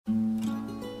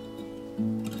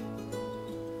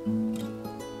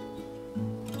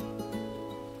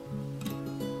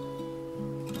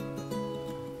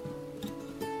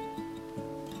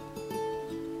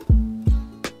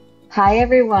Hi,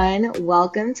 everyone.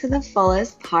 Welcome to the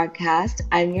Fullest podcast.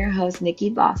 I'm your host, Nikki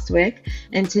Bostwick,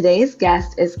 and today's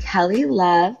guest is Kelly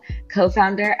Love, co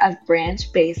founder of Branch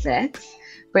Basics.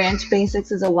 Branch Basics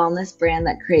is a wellness brand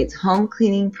that creates home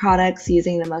cleaning products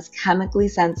using the most chemically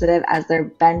sensitive as their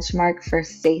benchmark for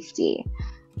safety.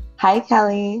 Hi,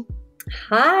 Kelly.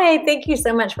 Hi, thank you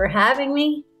so much for having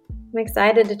me. I'm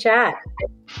excited to chat.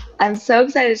 I'm so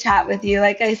excited to chat with you.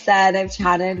 Like I said, I've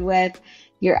chatted with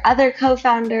your other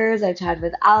co-founders. I've chatted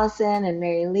with Allison and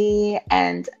Marilee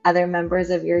and other members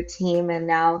of your team. And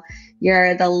now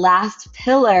you're the last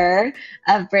pillar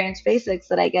of Branch Basics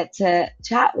that I get to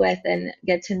chat with and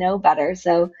get to know better.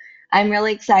 So I'm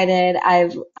really excited.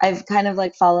 I've kind of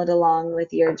like followed along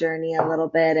with your journey a little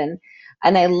bit, and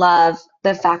I love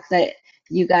the fact that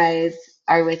you guys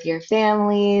are with your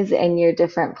families and your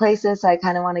different places. So I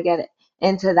kind of want to get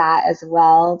into that as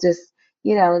well. Just,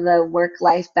 the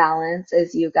work-life balance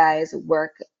as you guys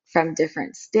work from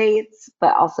different states,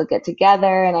 but also get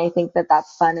together. And I think that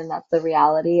that's fun and that's the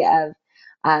reality of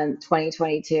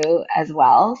 2022 as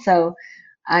well. So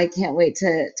I can't wait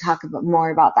to talk about more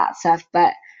about that stuff.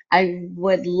 But I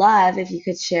would love if you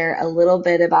could share a little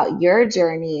bit about your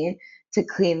journey to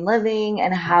clean living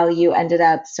and how you ended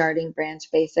up starting Branch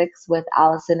Basics with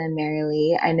Allison and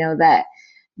Marilee. I know that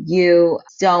you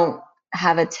don't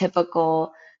have a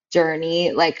typical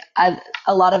journey like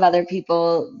a lot of other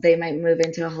people. They might move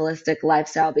into a holistic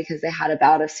lifestyle because they had a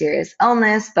bout of serious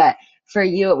illness, but for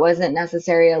you it wasn't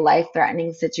necessarily a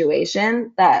life-threatening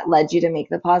situation that led you to make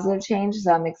the positive change.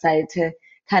 So I'm excited to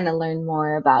kind of learn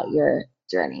more about your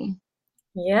journey.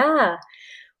 Yeah.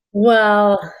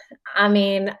 Well, I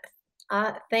mean,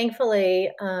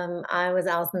 thankfully, I was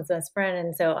Allison's best friend,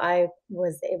 and so I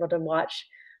was able to watch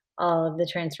all of the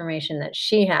transformation that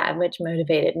she had, which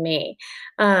motivated me.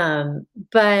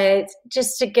 But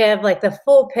just to give like the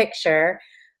full picture,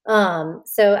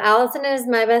 so Allison is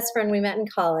my best friend. We met in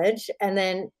college, and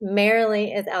then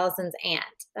Marilee is Allison's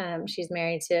aunt. She's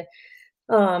married to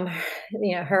um,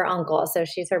 her uncle. So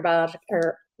she's her biological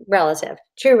her relative,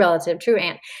 true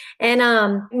aunt. And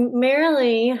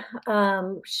Marilee,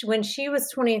 when she was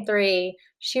 23,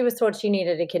 she was told she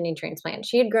needed a kidney transplant.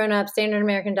 She had grown up standard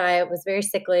American diet, was very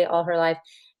sickly all her life.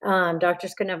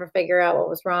 Doctors could never figure out what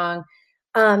was wrong.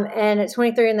 And at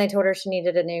 23, and they told her she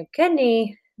needed a new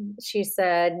kidney, she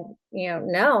said,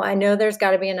 no, I know there's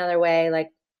got to be another way. Like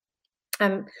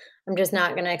I'm I'm just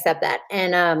not going to accept that.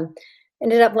 And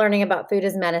ended up learning about food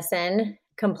as medicine.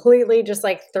 Completely just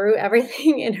like threw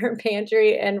everything in her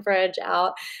pantry and fridge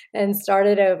out and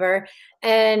started over.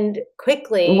 And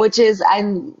quickly, Which is,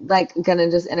 I'm like gonna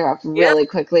just interrupt yeah, really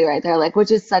quickly right there, like, which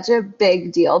is such a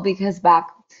big deal because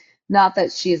not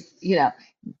that she's, no,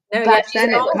 yeah, back she's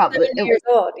then it almost probably, 70 years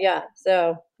old. Yeah,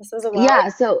 so this was a while. yeah.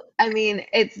 So, I mean,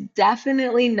 it's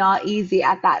definitely not easy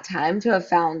at that time to have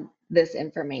found this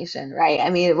information, right? I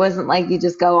mean, it wasn't like you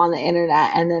just go on the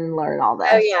internet and then learn all Oh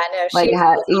this, yeah, no, like she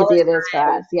how was all easy the it is for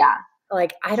time. us. Yeah.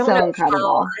 Like, I don't know So how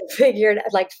incredible. I figured,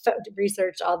 like,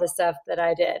 researched all the stuff that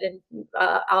I did, and,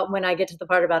 when I get to the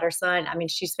part about her son, I mean,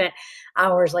 she spent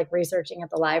hours, like, researching at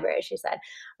the library, she said.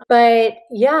 But,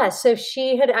 yeah, so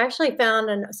she had actually found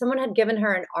and someone had given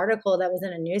her an article that was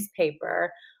in a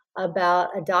newspaper about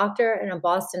a doctor in a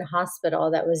Boston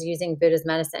hospital that was using food as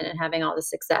medicine and having all the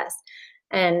success.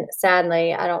 And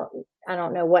sadly, I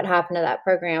don't know what happened to that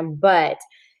program, but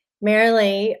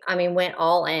Marilee, I mean, went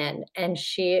all in and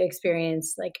she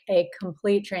experienced like a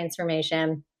complete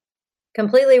transformation,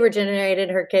 completely regenerated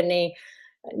her kidney,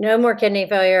 no more kidney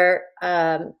failure,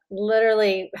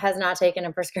 literally has not taken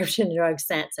a prescription drug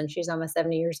since. And she's almost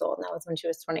 70 years old. And that was when she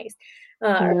was 20s.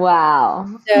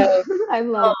 Wow. So, I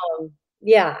love.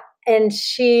 yeah. And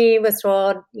she was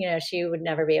told, she would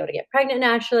never be able to get pregnant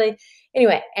naturally.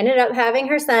 Anyway, ended up having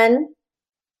her son,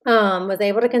 was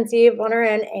able to conceive on her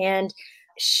own, and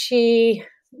she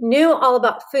knew all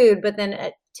about food. But then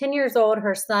at 10 years old,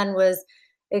 her son was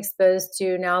exposed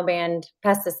to now banned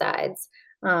pesticides,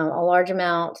 a large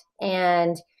amount,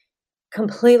 and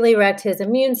completely wrecked his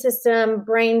immune system,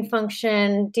 brain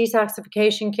function,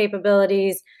 detoxification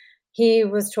capabilities. He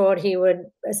was told he would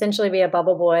essentially be a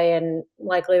bubble boy and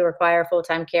likely require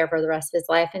full-time care for the rest of his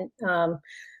life, and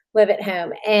live at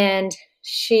home. And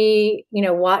she,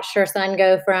 watched her son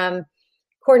go from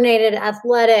coordinated,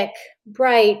 athletic,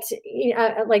 bright,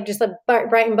 like just a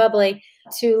bright and bubbly,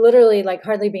 to literally like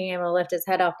hardly being able to lift his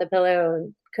head off the pillow,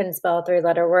 couldn't spell a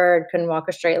three-letter word, couldn't walk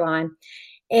a straight line.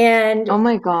 And Oh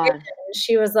my God.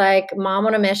 she was like, Mom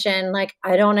on a mission. Like,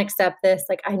 I don't accept this.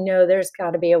 Like, I know there's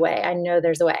got to be a way. I know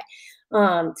there's a way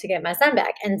to get my son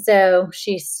back. And so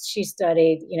she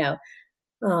studied,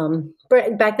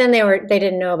 But back then they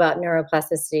didn't know about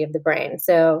neuroplasticity of the brain.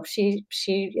 So she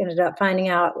ended up finding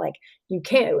out like you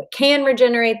can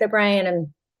regenerate the brain and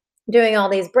doing all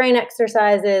these brain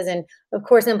exercises and of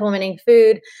course implementing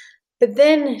food. But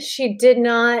then she did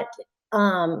not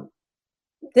um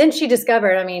then she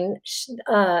discovered, I mean,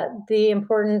 the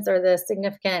importance or the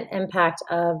significant impact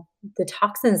of the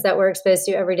toxins that we're exposed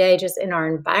to every day just in our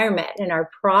environment and our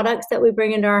products that we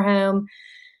bring into our home,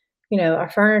 our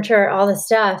furniture, all the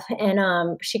stuff. And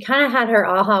she kind of had her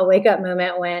aha wake up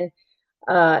moment when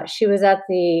she was at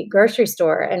the grocery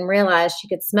store and realized she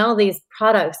could smell these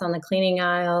products on the cleaning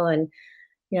aisle and,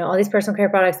 all these personal care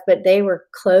products, but they were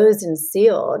closed and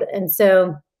sealed. And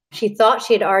so she thought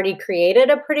she had already created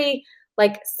a pretty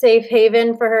like safe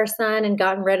haven for her son and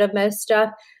gotten rid of most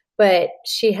stuff, but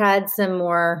she had some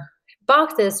more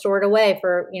boxes stored away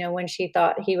for, when she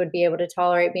thought he would be able to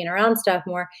tolerate being around stuff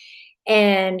more.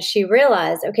 And she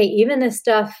realized, okay, even this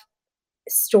stuff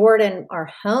stored in our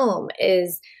home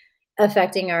is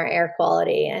affecting our air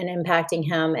quality and impacting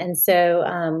him. And so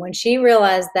when she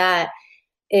realized that,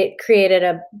 it created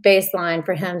a baseline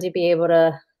for him to be able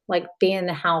to like be in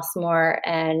the house more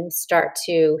and start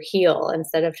to heal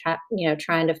instead of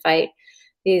trying to fight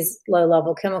these low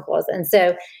level chemicals. And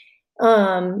so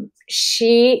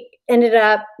she ended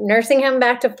up nursing him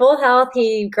back to full health.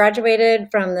 He graduated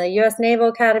from the U.S. Naval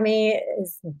Academy,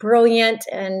 is brilliant,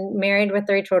 and married with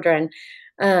 3 children.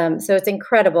 So it's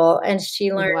incredible. And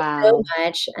she learned so Wow.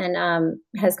 much and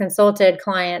has consulted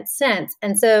clients since.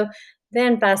 And so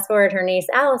then fast forward her niece,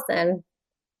 Allison,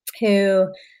 who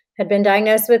had been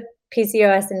diagnosed with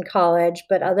PCOS in college,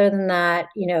 but other than that,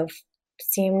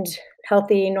 seemed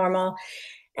healthy, normal.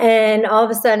 And all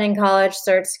of a sudden in college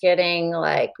starts getting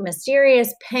like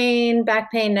mysterious pain,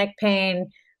 back pain, neck pain,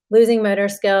 losing motor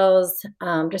skills,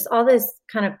 just all this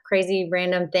kind of crazy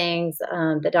random things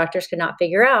that doctors could not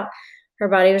figure out. Her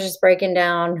body was just breaking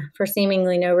down for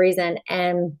seemingly no reason.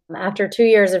 And after 2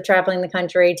 years of traveling the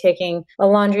country, taking a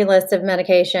laundry list of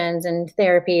medications and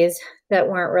therapies that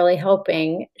weren't really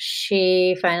helping,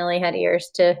 she finally had ears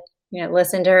to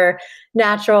listen to her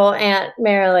natural Aunt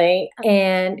Marilee.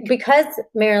 And because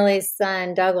Marilee's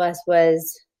son, Douglas,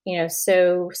 was,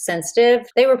 so sensitive,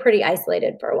 they were pretty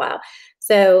isolated for a while.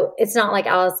 So it's not like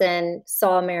Allison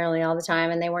saw Marilee all the time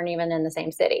and they weren't even in the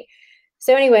same city.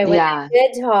 So anyway, when Yeah. they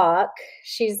did talk,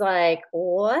 she's like,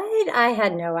 "What? I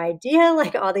had no idea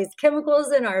like all these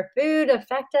chemicals in our food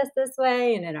affect us this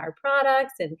way and in our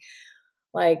products and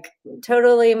like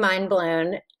totally mind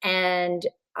blown." And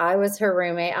I was her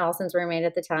roommate, Allison's roommate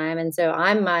at the time, and so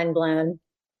I'm mind blown.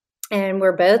 And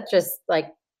we're both just like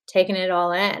taking it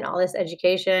all in, all this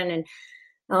education. And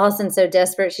Allison's so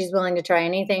desperate, she's willing to try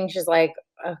anything. She's like,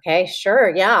 okay,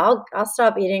 sure, yeah, I'll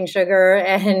stop eating sugar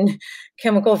and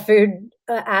chemical food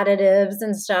additives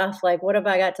and stuff. Like, what have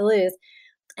I got to lose?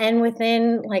 And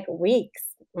within like weeks,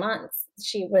 months,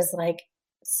 she was like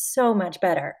so much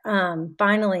better.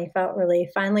 Finally felt relief.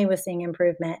 Finally was seeing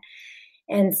improvement.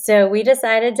 And so we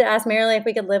decided to ask Marilee if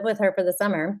we could live with her for the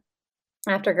summer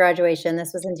after graduation.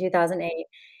 This was in 2008.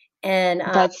 And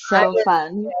That's I so was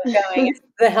fun. going as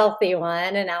the healthy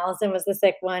one, and Allison was the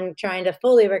sick one trying to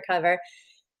fully recover.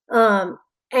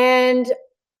 And,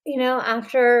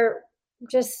 after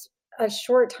just a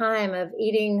short time of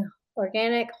eating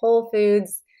organic whole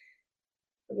foods,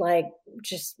 like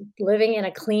just living in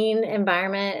a clean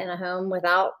environment in a home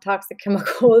without toxic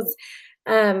chemicals,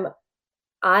 um,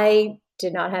 I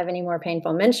did not have any more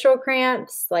painful menstrual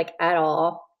cramps, like at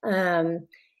all.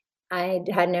 I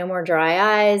had no more dry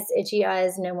eyes, itchy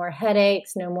eyes, no more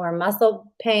headaches, no more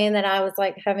muscle pain that I was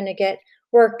like having to get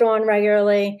worked on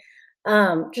regularly.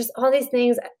 Just all these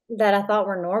things that I thought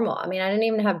were normal. I mean, I didn't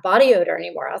even have body odor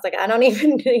anymore. I was like, I don't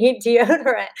even need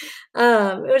deodorant.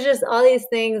 It was just all these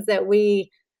things that we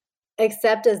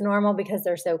accept as normal because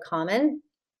they're so common.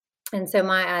 And so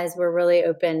my eyes were really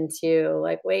open to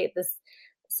like, wait, this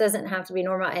doesn't have to be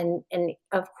normal. And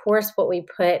of course, what we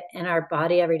put in our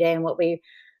body every day and what we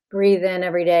breathe in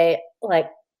every day, like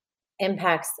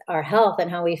impacts our health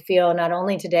and how we feel not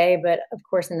only today, but of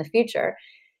course in the future.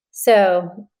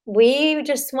 So we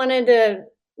just wanted to,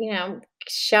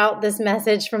 shout this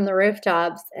message from the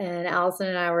rooftops. And Allison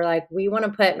and I were like, we want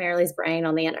to put Marilee's brain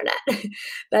on the internet.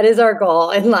 That is our goal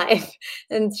in life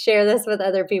and share this with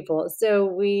other people. So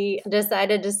we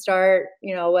decided to start, a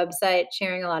website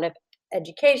sharing a lot of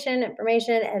education,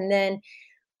 information. And then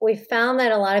we found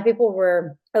that a lot of people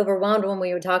were overwhelmed when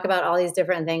we would talk about all these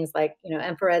different things like,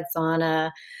 infrared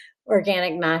sauna,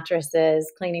 organic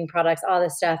mattresses, cleaning products, all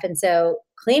this stuff. And so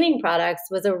cleaning products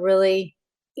was a really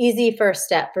easy first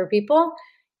step for people.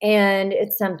 And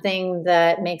it's something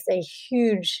that makes a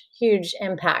huge, huge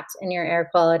impact in your air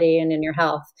quality and in your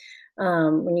health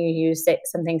when you use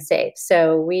something safe.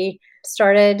 So we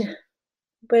started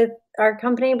with our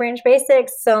company, Branch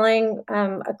Basics, selling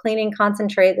a cleaning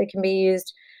concentrate that can be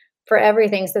used for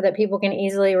everything so that people can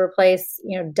easily replace,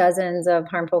 dozens of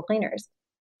harmful cleaners.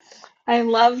 I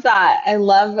love that. I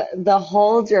love the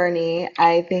whole journey.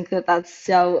 I think that that's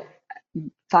so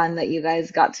fun that you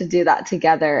guys got to do that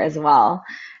together as well,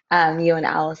 you and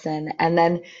Allison. And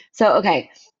then, so, okay,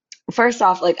 first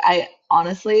off, like, I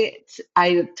honestly,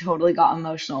 I totally got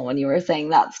emotional when you were saying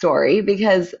that story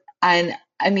because, and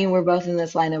I mean, we're both in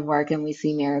this line of work and we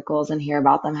see miracles and hear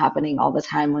about them happening all the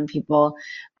time when people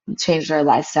change their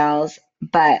lifestyles.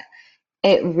 But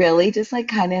it really just like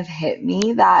kind of hit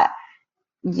me that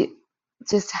you,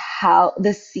 just how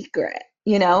the secret,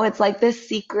 it's like this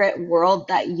secret world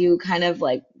that you kind of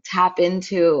like tap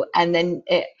into and then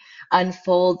it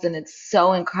unfolds and it's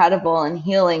so incredible and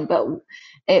healing, but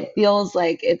it feels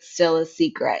like it's still a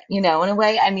secret, in a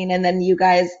way. I mean, and then you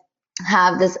guys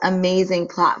have this amazing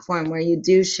platform where you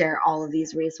do share all of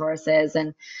these resources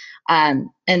and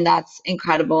that's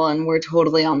incredible and we're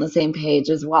totally on the same page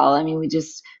as well. I mean,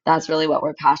 that's really what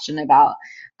we're passionate about.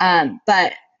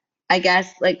 But I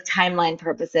guess like timeline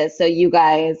purposes. So you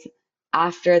guys,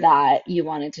 after that, you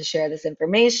wanted to share this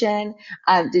information.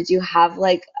 Did you have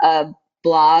like a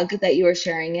blog that you were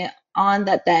sharing it on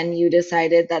that then you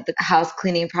decided that the house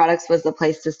cleaning products was the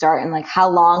place to start? And like, how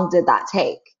long did that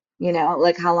take?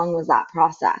 Like how long was that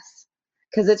process?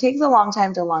 Because it takes a long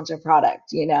time to launch a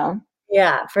product.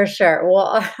 Yeah, for sure.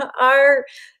 Well, our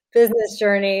business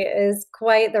journey is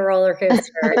quite the roller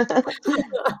coaster.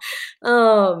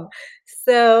 Um,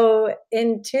 so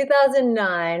in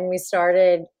 2009, we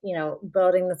started,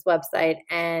 building this website,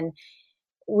 and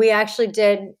we actually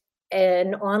did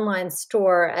an online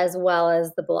store as well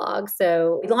as the blog.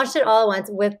 So we launched it all at once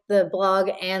with the blog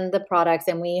and the products,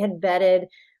 and we had vetted,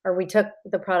 or we took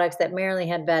the products that Marilee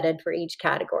had vetted for each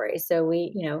category. So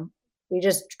we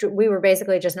were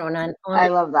basically just an online I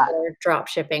love that. drop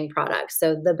shipping products.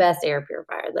 So the best air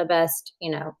purifier, the best,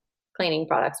 cleaning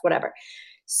products, whatever.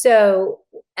 So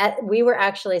we were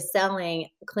actually selling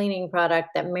a cleaning product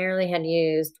that Marilee had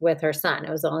used with her son. It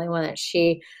was the only one that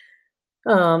she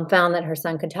found that her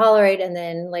son could tolerate, and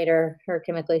then later her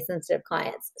chemically sensitive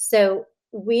clients. So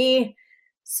we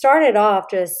started off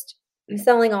just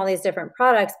selling all these different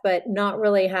products, but not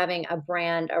really having a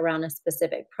brand around a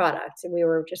specific product. We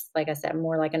were just, like I said,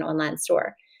 more like an online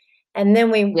store. And then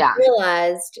we Yeah,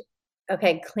 realized,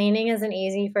 okay, cleaning is an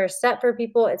easy first step for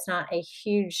people. It's not a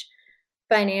huge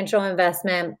financial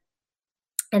investment.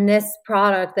 And this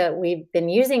product that we've been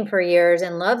using for years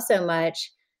and love so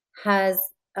much has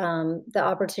the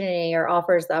opportunity, or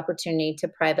offers the opportunity, to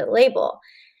private label.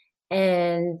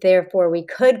 And therefore, we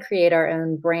could create our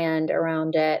own brand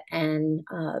around it. And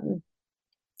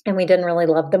we didn't really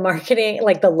love the marketing,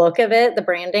 like the look of it, the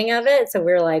branding of it. So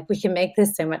we were like, we can make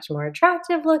this so much more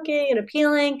attractive looking and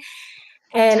appealing.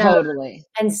 And totally.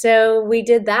 and so we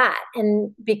did that.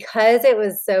 And because it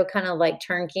was so kind of like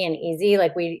turnkey and easy,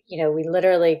 like we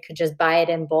literally could just buy it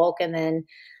in bulk and then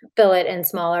fill it in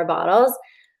smaller bottles.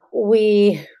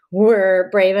 We were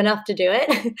brave enough to do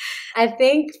it. I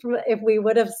think if we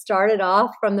would have started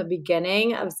off from the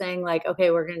beginning of saying like,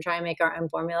 okay, we're going to try and make our own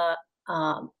formula.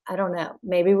 I don't know.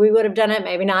 Maybe we would have done it,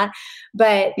 maybe not.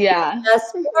 But Yeah.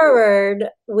 fast forward,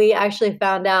 we actually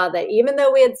found out that even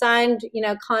though we had signed,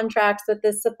 contracts with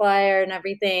this supplier and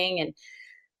everything, and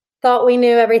thought we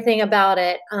knew everything about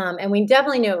it, and we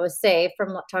definitely knew it was safe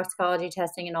from toxicology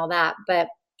testing and all that, but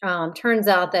turns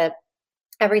out that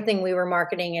everything we were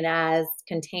marketing it as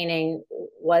containing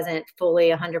wasn't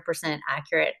fully 100%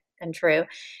 accurate and true.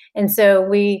 And so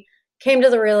we came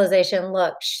to the realization,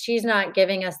 look, she's not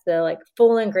giving us the like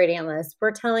full ingredient list.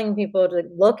 We're telling people to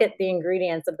look at the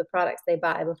ingredients of the products they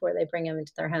buy before they bring them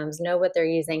into their homes, know what they're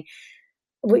using.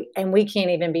 We can't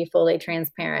even be fully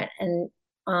transparent. And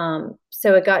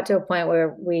so it got to a point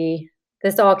where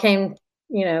this all came,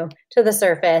 to the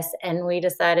surface, and we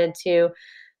decided to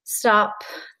stop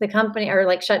the company, or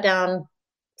like shut down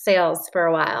sales for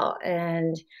a while.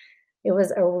 And it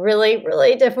was a really,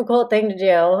 really difficult thing to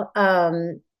do.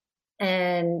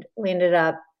 And we ended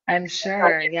up I'm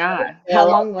sure. Yeah. all How our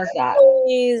long was that?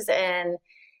 employees, and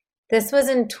this was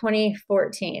in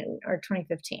 2014 or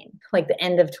 2015, like the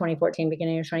end of 2014,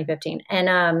 beginning of 2015.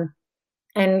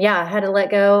 And yeah, had to let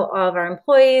go of our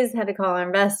employees, had to call our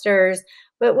investors,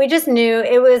 but we just knew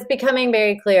it was becoming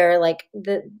very clear, like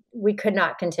that we could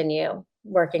not continue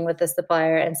working with this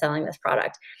supplier and selling this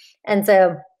product. And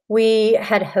so We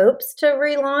had hopes to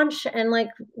relaunch and, like,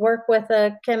 work with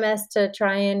a chemist to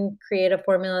try and create a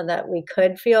formula that we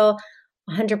could feel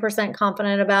 100%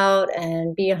 confident about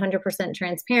and be 100%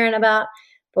 transparent about,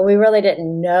 but we really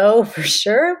didn't know for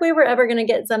sure if we were ever gonna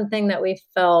get something that we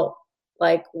felt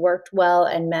like worked well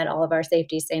and met all of our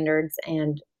safety standards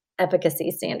and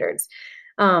efficacy standards.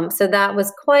 So that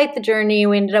was quite the journey.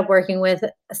 We ended up working with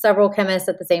several chemists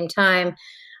at the same time,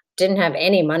 didn't have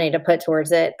any money to put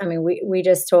towards it. I mean, we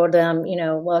just told them, you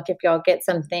know, "Look, if y'all get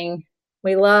something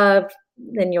we love,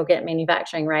 then you'll get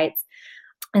manufacturing rights."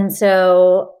 And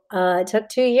so, it took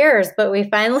 2 years, but we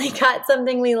finally got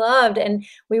something we loved, and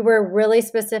we were really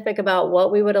specific about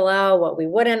what we would allow, what we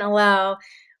wouldn't allow,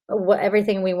 what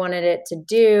everything we wanted it to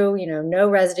do, you know, no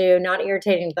residue, not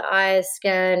irritating to the eyes,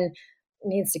 skin,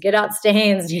 needs to get out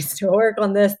stains, needs to work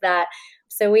on this, that.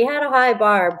 So we had a high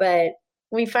bar, but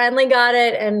we finally got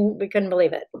it and we couldn't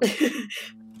believe it.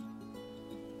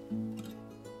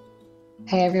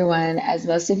 Hey everyone, as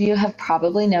most of you have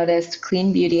probably noticed,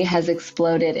 clean beauty has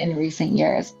exploded in recent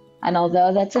years. And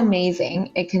although that's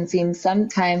amazing, it can seem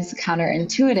sometimes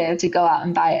counterintuitive to go out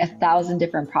and buy 1,000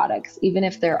 different products, even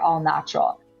if they're all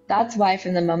natural. That's why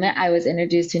from the moment I was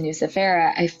introduced to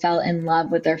Nucifera, I fell in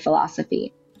love with their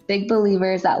philosophy. Big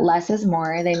believers that less is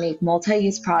more, they make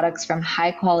multi-use products from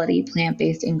high-quality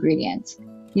plant-based ingredients.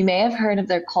 You may have heard of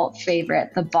their cult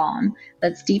favorite, the balm,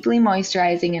 that's deeply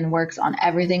moisturizing and works on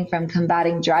everything from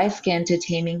combating dry skin to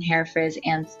taming hair frizz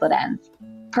and split ends.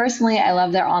 Personally, I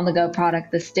love their on-the-go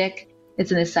product, the stick.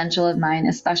 It's an essential of mine,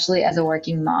 especially as a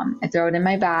working mom. I throw it in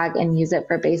my bag and use it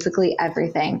for basically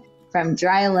everything, from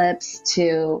dry lips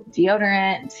to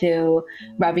deodorant to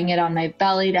rubbing it on my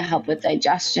belly to help with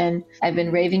digestion. I've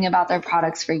been raving about their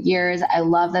products for years. I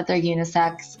love that they're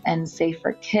unisex and safe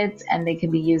for kids, and they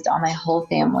can be used on my whole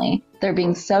family. They're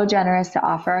being so generous to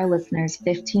offer our listeners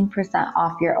 15%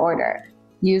 off your order.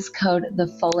 Use code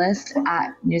TheFullest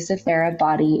at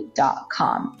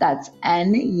nuciferabody.com. That's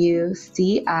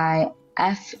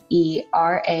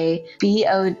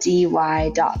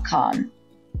NuciFerabody.com.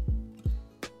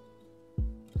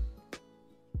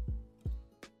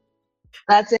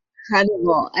 That's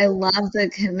incredible. I love the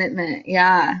commitment.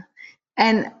 Yeah.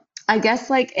 And I guess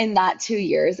like in that 2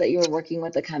 years that you were working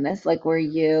with the chemist, like were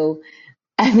you,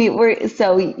 I mean,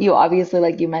 so you obviously,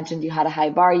 like you mentioned, you had a high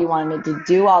bar, you wanted to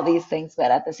do all these things,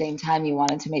 but at the same time, you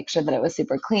wanted to make sure that it was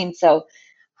super clean. So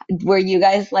were you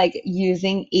guys like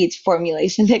using each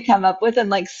formulation to come up with and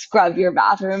like scrub your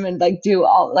bathroom and like do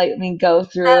all, like, I mean, go Oh,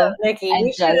 through Nikki, we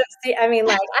and should just, have seen. I mean,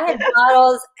 like, I had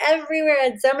bottles everywhere. I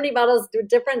had so many bottles through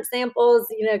different samples,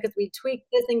 you know, because we tweak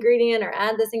this ingredient or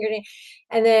add this ingredient.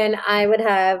 And then I would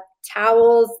have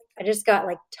towels. I just got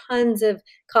like tons of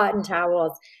cotton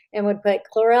towels and would put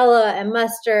chlorella and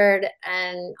mustard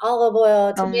and olive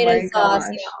oil, oh tomato my sauce,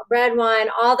 you gosh, know, red wine,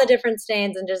 all the different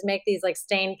stains, and just make these like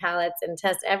stain palettes and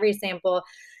test every sample,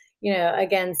 you know,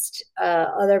 against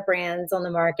other brands on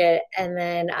the market. And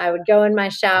then I would go in my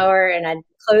shower and I'd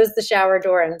close the shower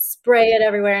door and spray it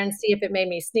everywhere and see if it made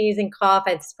me sneeze and cough.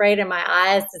 I'd spray it in my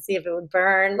eyes to see if it would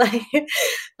burn. Like,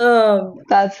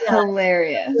 that's yeah,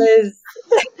 hilarious. was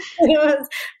it was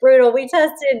brutal. We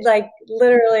tested like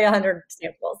literally 100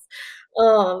 samples.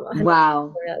 100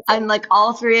 Wow. formulas. And like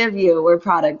all three of you were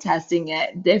product testing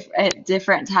it at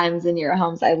different times in your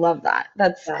homes. I love that.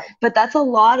 Yeah. But that's a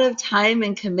lot of time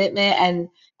and commitment and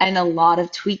a lot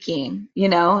of tweaking, you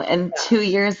know? And 2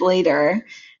 years later,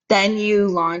 then you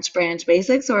launched Branch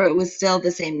Basics, or it was still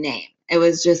the same name. It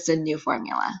was just a new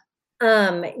formula.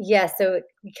 Yeah, so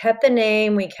we kept the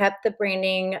name, we kept the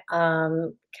branding,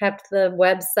 kept the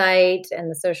website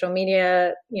and the social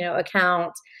media, you know,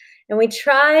 account. And we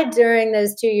tried during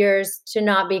those 2 years to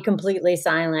not be completely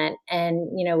silent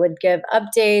and, you know, would give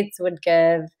updates, would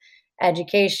give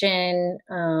education,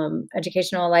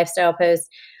 educational lifestyle posts.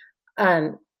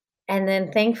 Um, and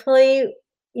then thankfully,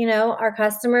 you know, our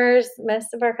customers,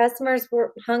 most of our customers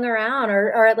were hung around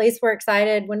or at least were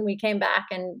excited when we came back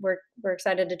and we're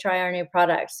excited to try our new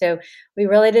product. So we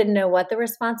really didn't know what the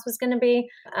response was going to be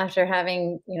after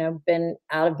having, you know, been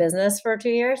out of business for 2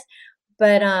 years.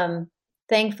 But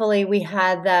thankfully we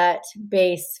had that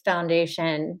base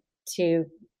foundation to,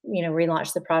 you know,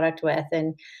 relaunch the product with.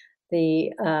 And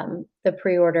the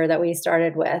pre-order that we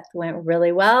started with went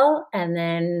really well, and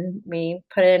then we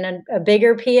put in a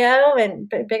bigger PO and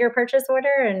bigger purchase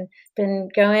order, and it's been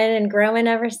going and growing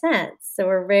ever since. So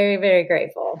we're very, very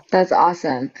grateful. That's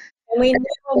awesome. And we knew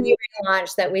when we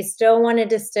relaunched that we still wanted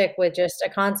to stick with just a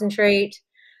concentrate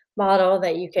model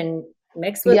that you can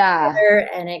mix with Yeah. water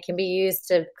and it can be used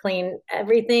to clean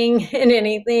everything and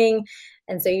anything.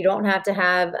 And so you don't have to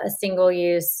have a single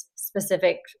use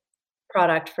specific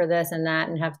product for this and that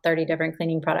and have 30 different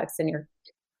cleaning products in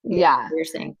Yeah, your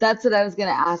sink. that's what I was going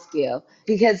to ask you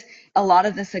because a lot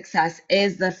of the success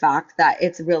is the fact that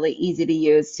it's really easy to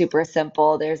use, super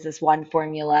simple. There's this one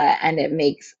formula and it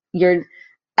makes your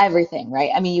everything,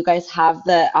 right? I mean, you guys have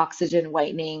the oxygen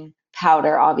whitening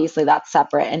powder, obviously that's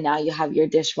separate, and now you have your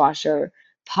dishwasher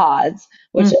pods,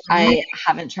 which Mhm. I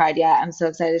haven't tried yet. I'm so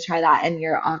excited to try that. And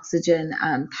your oxygen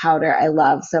powder, I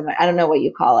love so much. I don't know what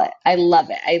you call it. I love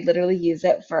it. I literally use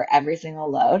it for every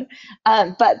single load.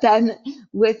 But then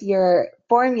with your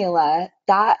formula,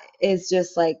 that is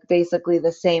just like basically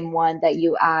the same one that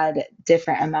you add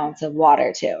different amounts of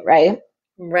water to, right?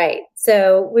 Right.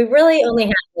 So we really only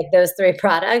have like those 3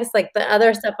 products. Like the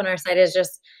other stuff on our site is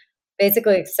just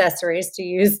basically accessories to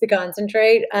use the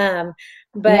concentrate. But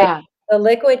Yeah. the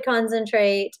liquid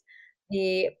concentrate,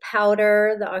 the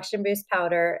powder, the oxygen boost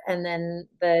powder, and then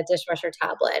the dishwasher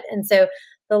tablet. And so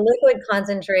the liquid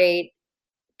concentrate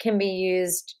can be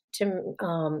used to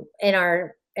in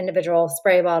our individual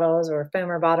spray bottles or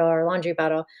foamer bottle or laundry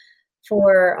bottle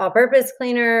for all-purpose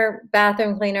cleaner,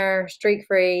 bathroom cleaner,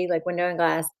 streak-free, like window and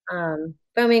glass,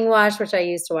 foaming wash, which I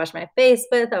use to wash my face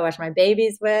with, I wash my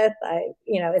babies with.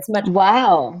 It's much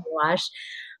Wow. wash,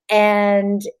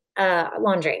 and,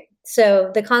 laundry.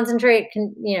 So the concentrate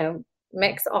can,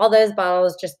 mix all those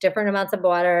bottles, just different amounts of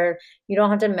water. You don't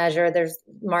have to measure. There's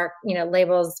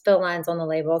labels, fill lines on the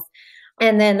labels.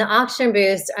 And then the oxygen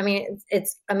boost, I mean,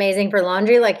 it's amazing for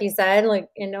laundry, like you said, like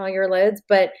in all your loads,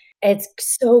 but it's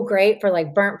so great for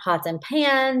like burnt pots and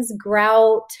pans,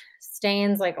 grout,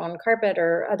 stains like on carpet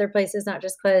or other places, not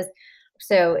just clothes.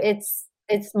 So it's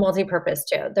multi-purpose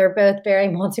too. They're both very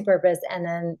multi-purpose. And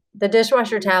then the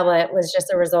dishwasher tablet was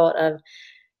just a result of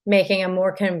making a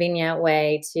more convenient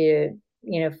way to,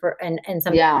 for and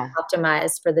something Yeah.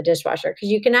 optimized for the dishwasher. Because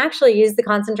you can actually use the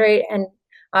concentrate and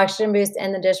oxygen boost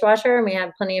in the dishwasher, and we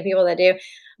have plenty of people that do.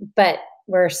 But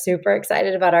we're super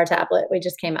excited about our tablet we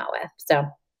just came out with. So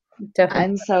definitely.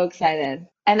 I'm so excited.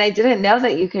 And I didn't know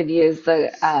that you could use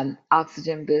the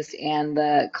oxygen boost and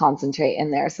the concentrate in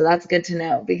there. So that's good to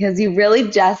know because you really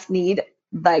just need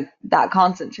like that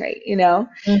concentrate, you know?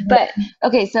 Mhm. But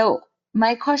okay, so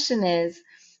my question is,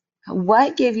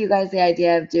 what gave you guys the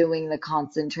idea of doing the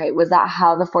concentrate? Was that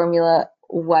how the formula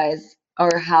was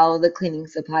or how the cleaning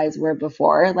supplies were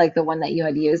before, like the one that you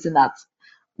had used, and that's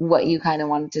what you kind of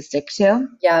wanted to stick to?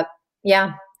 Yep.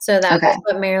 Yeah. So that was Okay.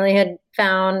 what Marilee had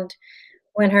found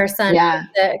when her son was Yeah.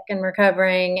 sick and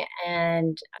recovering,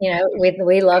 and,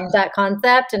 we loved that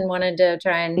concept and wanted to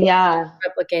try and Yeah.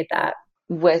 replicate that.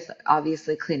 With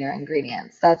obviously cleaner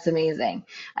ingredients. That's amazing.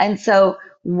 And so,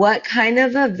 what kind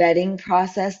of a vetting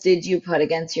process did you put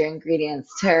against your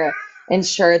ingredients to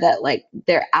ensure that like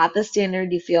they're at the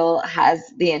standard you feel has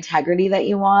the integrity that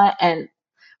you want and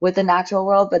with the natural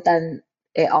world, but then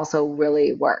it also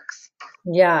really works?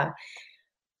 Yeah.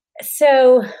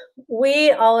 So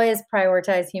we always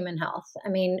prioritize human health. I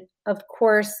mean, of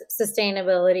course,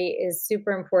 sustainability is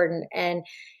super important. And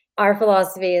our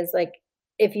philosophy is like,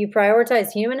 if you prioritize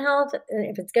human health,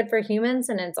 if it's good for humans,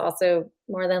 and it's also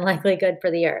more than likely good for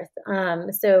the earth.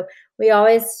 So we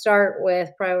always start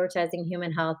with prioritizing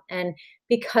human health. And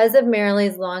because of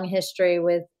Marilee's long history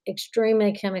with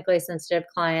extremely chemically sensitive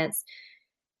clients,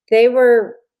 they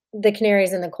were the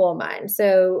canaries in the coal mine.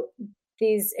 So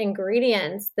these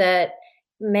ingredients that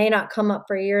may not come up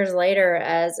for years later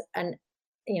as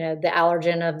the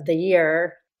allergen of the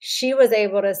year, she was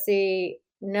able to see,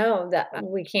 no, that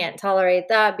we can't tolerate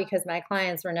that because my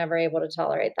clients were never able to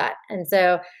tolerate that. And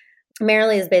so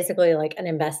Marilee is basically like an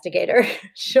investigator.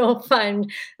 She'll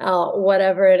find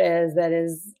whatever it is that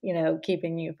is,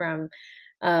 keeping you from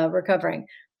recovering.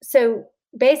 So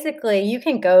basically, you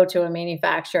can go to a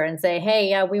manufacturer and say, hey,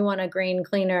 yeah, we want a green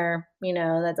cleaner,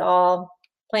 that's all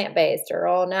plant based or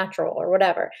all natural or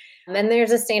whatever. And then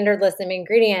there's a standard list of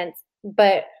ingredients.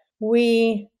 But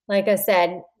we, like I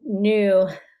said, knew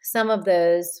some of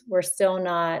those were still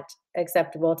not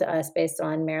acceptable to us based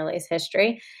on Marilee's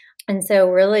history. And so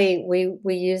really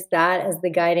we used that as the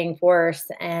guiding force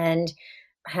and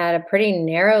had a pretty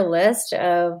narrow list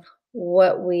of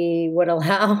what we would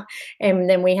allow. And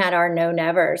then we had our no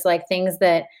nevers, like things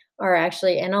that are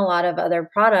actually in a lot of other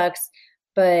products,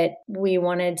 but we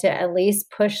wanted to at least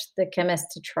push the chemist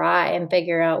to try and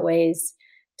figure out ways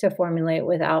to formulate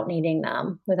without needing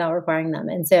them, without requiring them.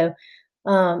 And so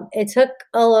it took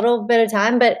a little bit of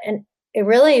time, and it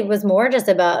really was more just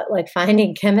about like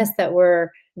finding chemists that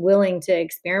were willing to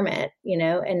experiment,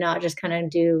 and not just kind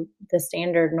of do the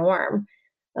standard norm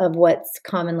of what's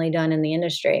commonly done in the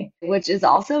industry. Which is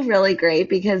also really great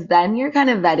because then you're kind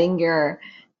of vetting your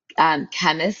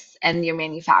chemists and your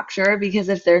manufacturer, because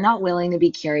if they're not willing to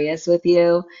be curious with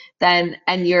you, then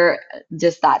and you're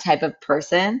just that type of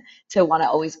person to want to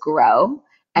always grow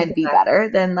and be Exactly. better,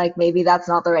 then like maybe that's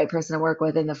not the right person to work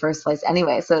with in the first place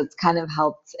anyway. So it's kind of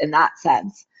helped in that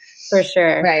sense, For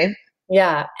sure. right?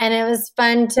 Yeah, and it was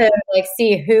fun to, like,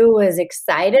 see who was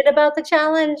excited about the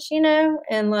challenge,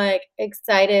 and, like,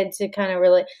 excited to kinda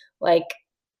really, like,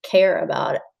 care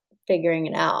about it, figuring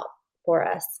it out for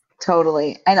us.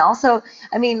 Totally. And also,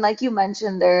 I mean, like you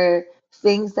mentioned, there are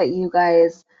things that you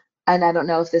guys, and I don't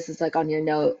know if this is like on your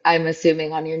note, I'm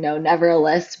assuming on your note, never a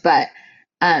list, but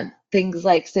things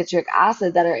like citric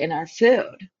acid that are in our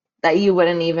food that you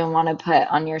wouldn't even want to put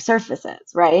on your surfaces,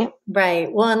 right?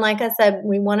 Right. Well, and like I said,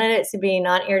 we wanted it to be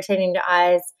not irritating to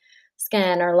eyes,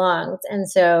 skin, or lungs, and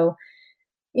so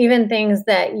even things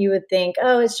that you would think,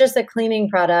 "Oh, it's just a cleaning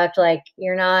product," like,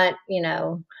 you're not,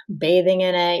 bathing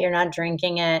in it, you're not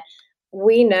drinking it.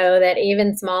 We know that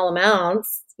even small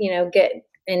amounts, get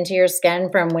into your skin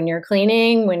from when you're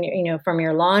cleaning, when from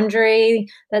your laundry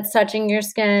that's touching your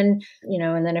skin,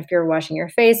 and then if you're washing your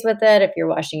face with it, if you're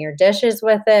washing your dishes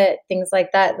with it, things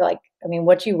like that. Like, I mean,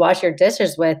 what you wash your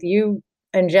dishes with, you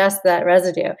ingest that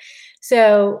residue.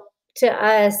 So to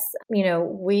us,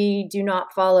 we do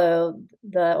not follow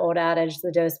the old adage,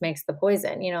 the dose makes the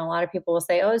poison. A lot of people will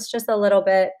say, oh, it's just a little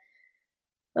bit.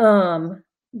 Um,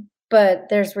 but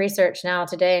there's research now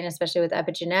today, and especially with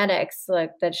epigenetics,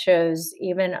 like that shows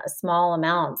even small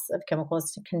amounts of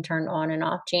chemicals can turn on and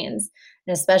off genes,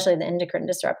 and especially the endocrine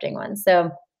disrupting ones.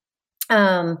 So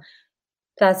um,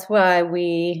 that's why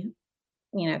we,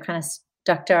 kind of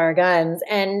stuck to our guns.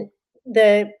 And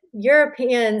the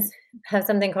Europeans have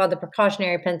something called the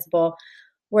precautionary principle,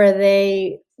 where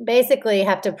they basically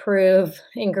have to prove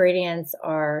ingredients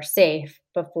are safe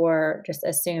before just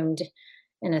assumed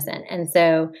innocent. And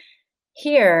so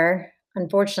here,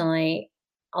 unfortunately,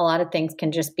 a lot of things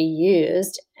can just be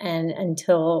used. And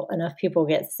until enough people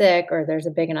get sick or there's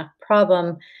a big enough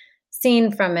problem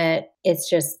seen from it, it's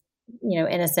just,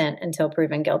 innocent until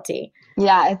proven guilty.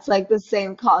 Yeah, it's like the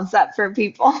same concept for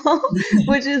people,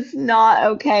 which is not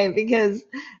okay because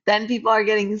then people are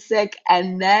getting sick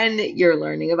and then you're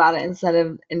learning about it instead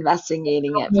of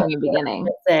investigating it from the beginning.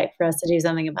 Sick for us to do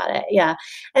something about it. Yeah.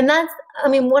 And that's, I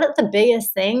mean, one of the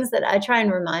biggest things that I try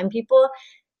and remind people,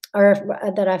 or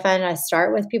that I find I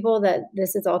start with people that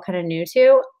this is all kind of new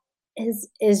to,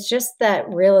 is just that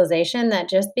realization that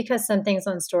just because something's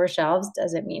on store shelves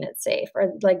doesn't mean it's safe,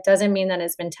 or like doesn't mean that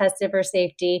it's been tested for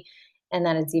safety and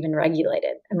that it's even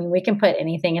regulated. I mean, we can put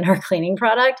anything in our cleaning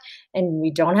product and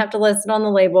we don't have to list it on the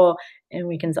label and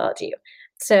we can sell it to you.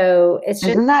 So it's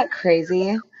just Isn't that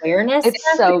crazy? awareness It's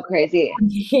that so crazy. we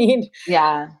need.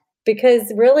 Yeah.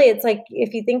 Because really, it's like,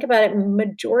 if you think about it,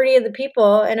 majority of the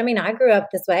people, and I mean, I grew up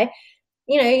this way,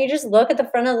 you just look at the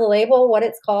front of the label, what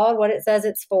it's called, what it says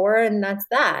it's for, and that's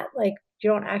that. Like, you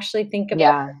don't actually think about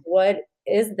Yeah. what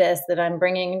is this that I'm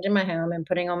bringing into my home and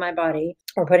putting on my body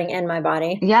or putting in my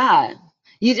body. Yeah.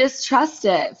 You just trust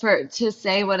it for to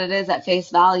say what it is at face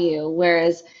value,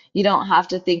 whereas you don't have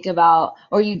to think about,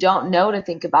 or you don't know to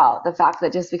think about the fact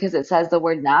that just because it says the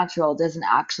word natural doesn't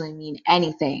actually mean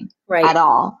anything Right, at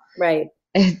all. right.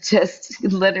 It just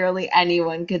literally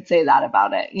anyone could say that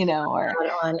about it, or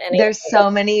Not on any there's so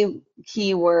many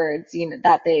keywords,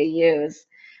 that they use.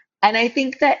 And I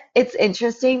think that it's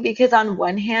interesting because on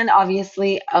one hand,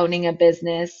 obviously owning a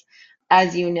business,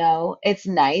 as you know, it's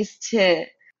nice to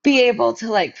be able to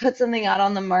like put something out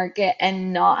on the market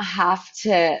and not have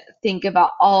to think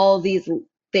about all these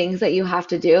things that you have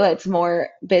to do. It's more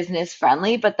business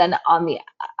friendly. But then on the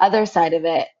other side of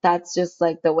it, that's just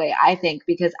like the way I think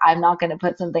because I'm not going to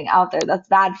put something out there that's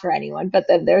bad for anyone. But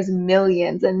then there's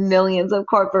millions and millions of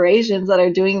corporations that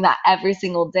are doing that every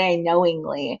single day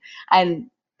knowingly. And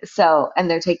and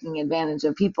they're taking advantage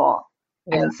of people.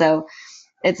 Yeah, And so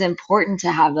it's important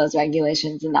to have those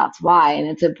regulations, and that's why. And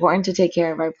it's important to take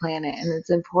care of our planet. And it's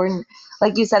important,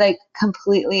 like you said, I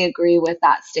completely agree with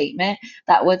that statement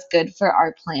that what's good for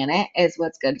our planet is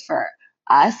what's good for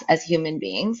us as human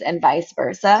beings, and vice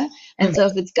versa. And mhm, so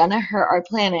if it's going to hurt our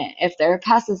planet, if there are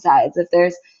pesticides, if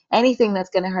there's anything that's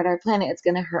going to hurt our planet, it's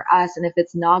going to hurt us. And if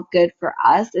it's not good for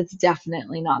us, it's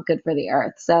definitely not good for the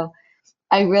earth. So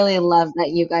I really love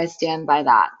that you guys stand by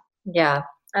that. yeah,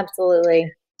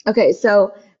 absolutely. Okay,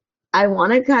 so I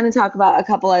want to kind of talk about a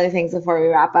couple other things before we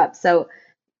wrap up. So,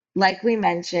 like we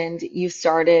mentioned, you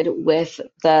started with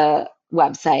the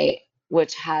website,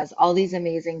 which has all these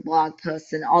amazing blog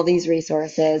posts and all these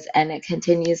resources, and it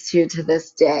continues to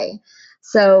this day.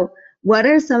 So, what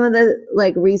are some of the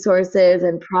like resources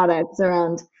and products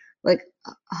around like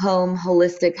home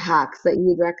holistic hacks that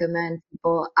you'd recommend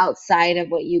people outside of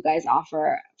what you guys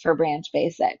offer for Branch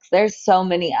Basics? There's so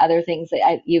many other things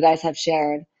that you guys have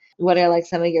shared. What are like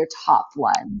some of your top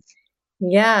ones?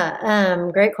 Yeah,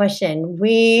 great question.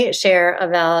 We share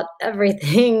about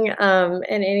everything and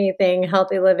anything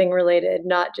healthy living related,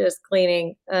 not just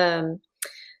cleaning.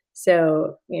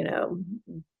 So,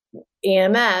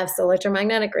 EMFs,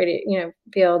 electromagnetic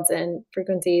fields and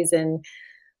frequencies and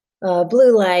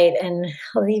blue light and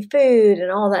healthy food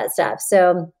and all that stuff.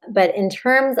 So, but in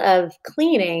terms of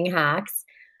cleaning hacks,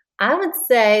 I would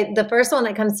say the first one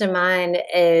that comes to mind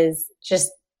is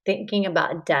just thinking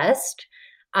about dust.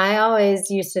 I always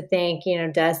used to think,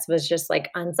 dust was just like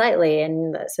unsightly.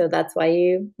 And so that's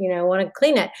why want to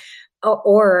clean it.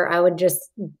 Or I would just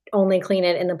only clean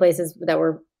it in the places that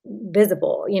were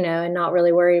visible, and not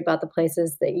really worry about the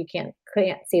places that you can't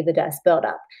see the dust build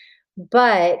up.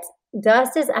 But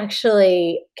dust is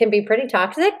actually can be pretty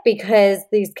toxic because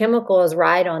these chemicals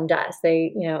ride on dust.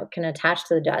 They, can attach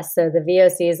to the dust. So the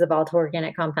VOCs, the volatile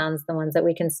organic compounds, the ones that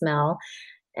we can smell,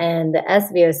 and the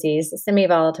SVOCs, the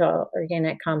semi-volatile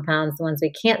organic compounds, the ones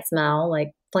we can't smell,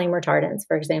 like flame retardants,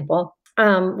 for example,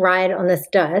 ride on this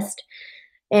dust.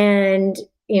 And,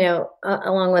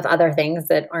 along with other things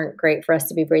that aren't great for us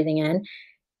to be breathing in.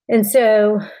 And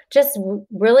so just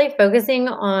really focusing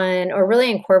on or really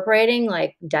incorporating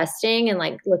like dusting and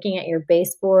like looking at your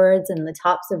baseboards and the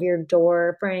tops of your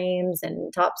door frames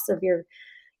and tops of your,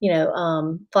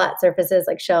 flat surfaces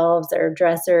like shelves or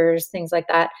dressers, things like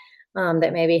that,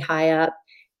 that may be high up.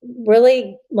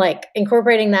 Really like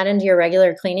incorporating that into your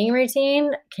regular cleaning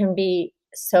routine can be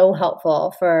so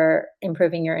helpful for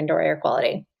improving your indoor air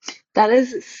quality. That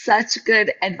is such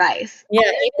good advice. Yeah,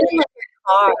 even in, like, your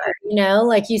car,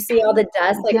 like, you see all the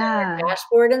dust, like, on Yeah. your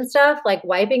dashboard and stuff, like,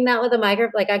 wiping that with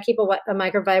I keep a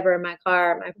microfiber in my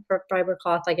car, microfiber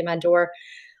cloth, like, in my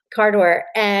car door,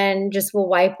 and just will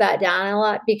wipe that down a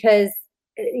lot because,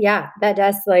 yeah, that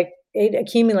dust, like, it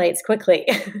accumulates quickly.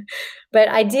 But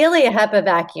ideally, a HEPA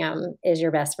vacuum is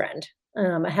your best friend.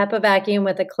 A HEPA vacuum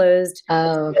with a closed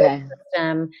Oh, okay.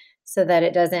 system so that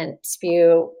it doesn't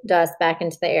spew dust back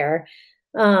into the air.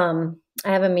 I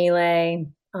have a Miele,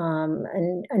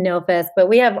 and a Nilfisk, but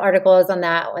we have articles on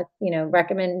that with,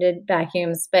 recommended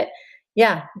vacuums. But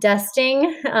yeah,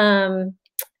 dusting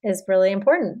is really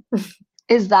important.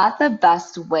 Is that the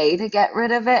best way to get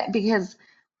rid of it? Because,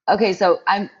 okay, so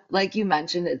I'm like you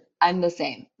mentioned, I'm the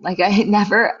same. Like I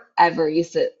never ever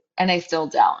used to, and I still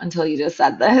don't until you just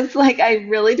said this. Like I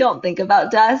really don't think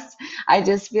about dust. I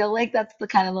just feel like that's the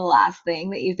kind of the last thing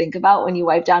that you think about when you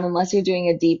wipe down, unless you're doing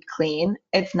a deep clean.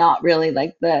 It's not really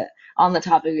like the on the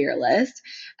top of your list.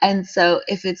 And so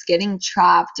if it's getting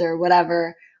trapped or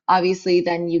whatever, obviously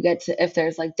then you get to, if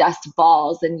there's like dust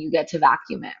balls, then you get to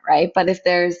vacuum it, right? But if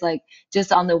there's like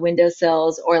just on the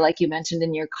windowsills or like you mentioned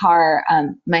in your car,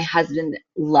 my husband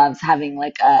loves having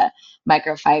like a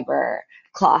microfiber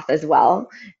cloth as well.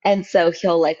 And so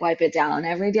he'll like wipe it down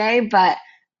every day. But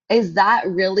is that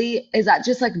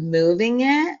just like moving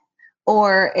it?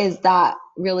 Or is that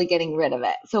really getting rid of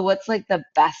it? So what's like the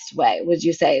best way, would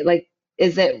you say? Like,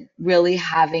 is it really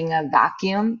having a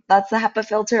vacuum that's the HEPA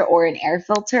filter or an air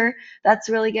filter that's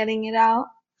really getting it out?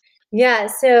 Yeah.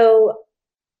 So,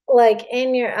 like I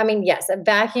mean, yes, a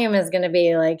vacuum is going to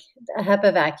be like a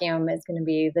HEPA vacuum is going to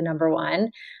be the number one.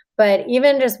 But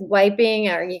even just wiping,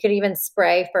 or you could even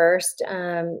spray first,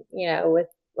 with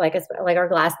like our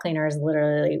glass cleaner is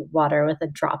literally water with a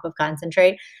drop of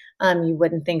concentrate. You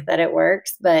wouldn't think that it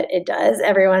works, but it does.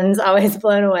 Everyone's always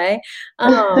blown away.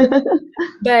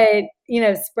 But,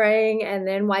 spraying and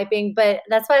then wiping, but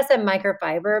that's why I said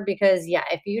microfiber because, yeah,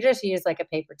 if you just use, like, a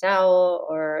paper towel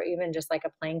or even just, like,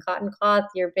 a plain cotton cloth,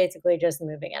 you're basically just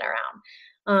moving it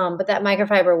around. But that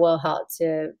microfiber will help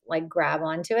to, like, grab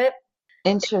onto it.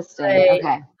 Interesting.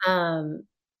 Okay. But,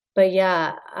 but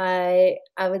yeah, I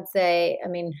would say, I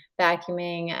mean,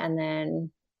 vacuuming and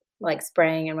then, like,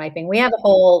 spraying and wiping. We have a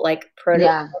whole, like, protocol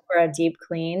Yeah. for a deep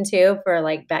clean too for,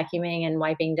 like, vacuuming and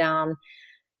wiping down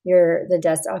the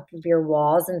dust off of your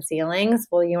walls and ceilings.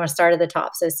 Well, you wanna start at the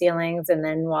top, so ceilings and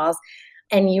then walls,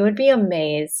 and you would be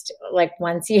amazed, like,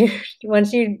 once you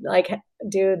once you, like,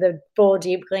 do the full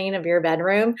deep clean of your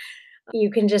bedroom,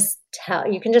 you can just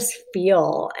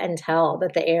feel and tell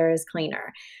that the air is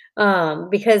cleaner.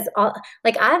 Because all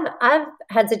like, I've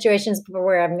had situations before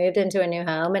where I've moved into a new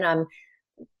home and I'm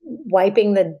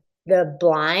wiping the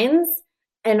blinds,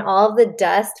 and all the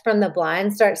dust from the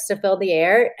blinds starts to fill the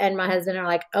air, and my husband are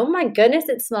like, "Oh my goodness,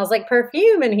 it smells like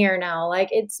perfume in here now." Like,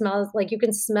 it smells like you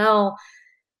can smell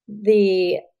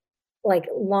the like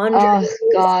laundry Oh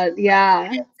God,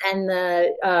 yeah. and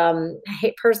the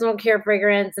personal care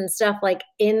fragrance and stuff like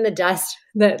in the dust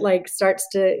that like starts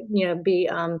to be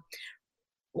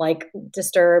like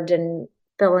disturbed and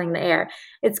filling the air.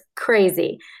 It's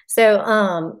crazy.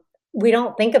 So we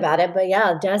don't think about it, but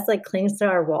yeah, dust like clings to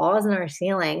our walls and our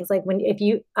ceilings. Like when if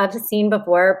you I've seen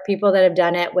before people that have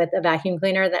done it with a vacuum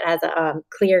cleaner that has a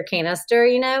clear canister,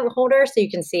 holder so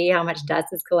you can see how much dust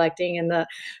is collecting in the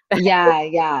Yeah,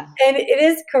 yeah. and it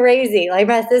is crazy. Like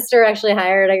my sister actually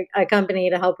hired a company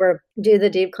to help her do the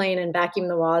deep clean and vacuum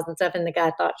the walls and stuff. And the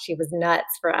guy thought she was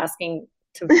nuts for asking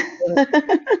to vacuum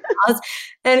the house.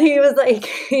 And he was like,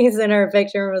 he sent her a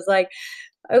picture and was like,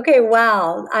 okay,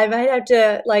 wow, I might have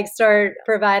to like start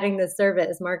providing this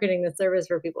service, marketing the service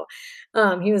for people.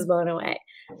 He was blown away.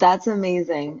 That's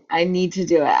amazing. I need to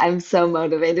do it. I'm so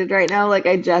motivated right now. Like,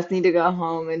 I just need to go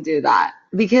home and do that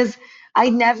because I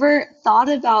never thought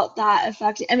about that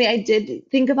affecting. I mean, I did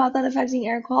think about that affecting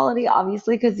air quality,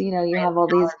 obviously, because you have all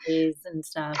these Allergies and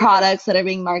stuff. products that are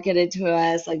being marketed to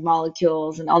us, like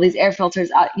molecules and all these air filters,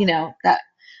 that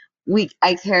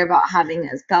I care about having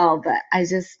as well. But I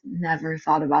just never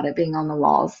thought about it being on the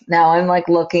walls. Now I'm like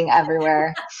looking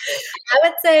everywhere. I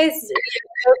would say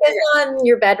focus on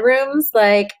your bedrooms.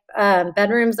 Like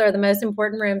bedrooms are the most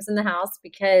important rooms in the house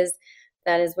because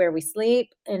that is where we sleep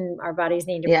and our bodies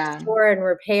need to Yeah. restore and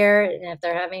repair. And if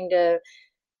they're having to,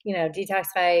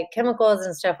 detoxify chemicals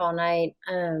and stuff all night,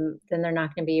 then they're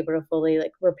not going to be able to fully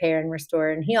like repair and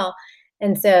restore and heal.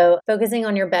 And so focusing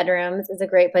on your bedrooms is a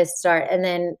great place to start. And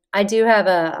then I do have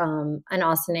an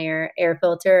Austin air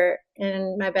filter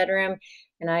in my bedroom,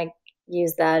 and I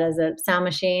use that as a sound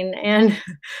machine and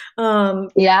air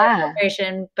Yeah.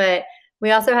 filtration. But we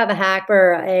also have a hack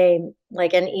for an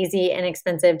easy,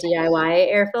 inexpensive DIY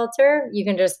air filter. You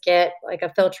can just get like a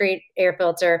Filtrete air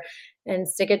filter and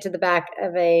stick it to the back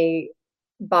of a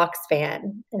box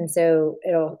fan. And so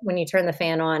when you turn the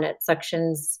fan on, it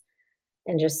suctions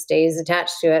and just stays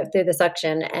attached to it through the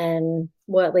suction and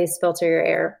will at least filter your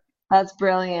air. That's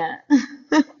brilliant.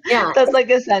 Yeah. That's like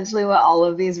essentially what all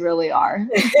of these really are.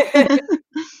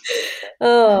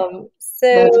 So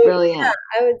That's yeah, brilliant.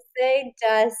 I would say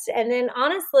dust. And then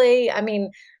honestly, I mean,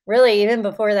 really, even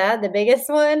before that, the biggest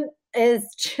one is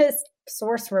just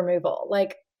source removal,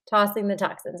 like tossing the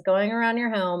toxins, going around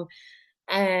your home.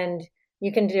 And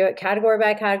you can do it category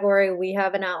by category. We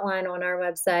have an outline on our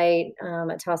website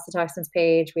at Toss the Toxins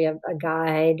page. We have a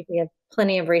guide. We have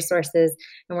plenty of resources,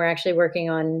 and we're actually working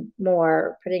on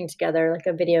more, putting together like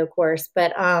a video course.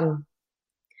 But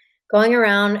going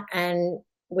around, and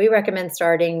we recommend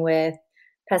starting with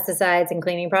pesticides and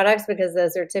cleaning products because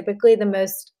those are typically the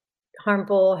most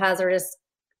harmful, hazardous,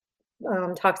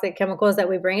 toxic chemicals that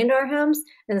we bring into our homes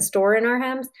and store in our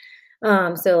homes.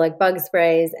 So like bug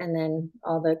sprays and then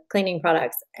all the cleaning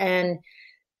products and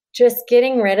just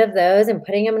getting rid of those and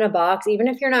putting them in a box, even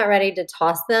if you're not ready to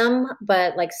toss them,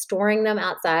 but like storing them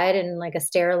outside in like a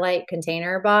sterilite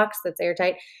container box that's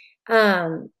airtight,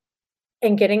 um,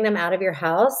 and getting them out of your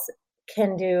house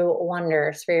can do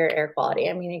wonders for your air quality.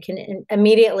 I mean, it can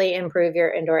immediately improve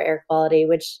your indoor air quality,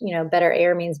 which, better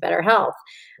air means better health.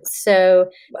 So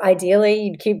ideally,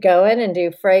 you'd keep going and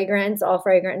do fragrance, all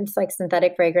fragrance, like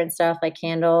synthetic fragrance stuff like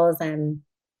candles and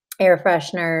air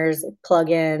fresheners,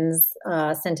 plugins,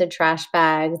 scented trash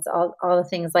bags, all the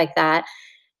things like that.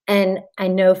 And I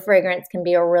know fragrance can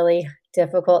be a really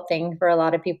difficult thing for a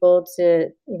lot of people to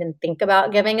even think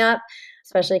about giving up,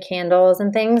 especially candles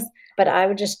and things. But I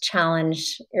would just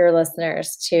challenge your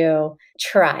listeners to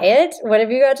try it. What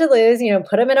have you got to lose?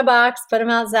 Put them in a box, put them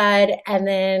outside, and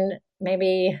then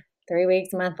maybe 3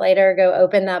 weeks, a month later, go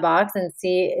open that box and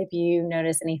see if you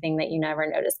notice anything that you never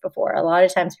noticed before. A lot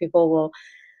of times people will,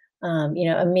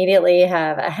 immediately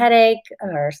have a headache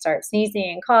or start sneezing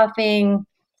and coughing,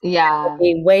 Yeah.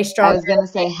 be way I stronger was gonna than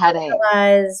say they headache.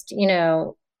 realized,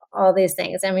 all these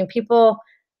things. I mean, people,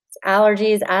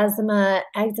 allergies, asthma,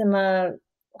 eczema,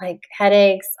 like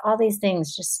headaches, all these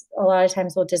things just a lot of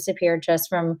times will disappear just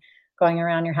from going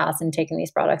around your house and taking these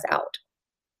products out.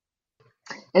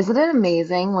 Isn't it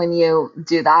amazing when you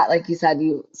do that? Like you said,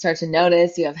 you start to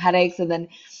notice you have headaches, and then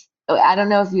I don't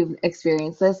know if you've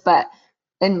experienced this, but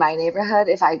in my neighborhood,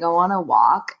 if I go on a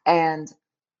walk and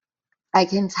I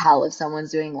can tell if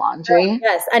someone's doing laundry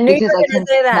Yes, I knew you because were I gonna can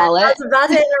say that. smell I it. was about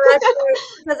to interrupt you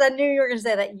because I knew you were gonna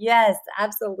say that. Yes,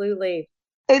 absolutely.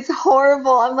 It's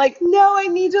horrible. I'm like, no, I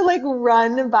need to like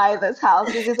run by this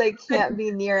house because I can't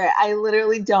be near it. I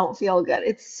literally don't feel good.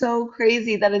 It's so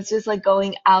crazy that it's just like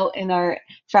going out in our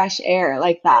fresh air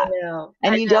like I that. know, I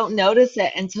And you know. don't notice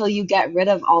it until you get rid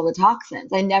of all the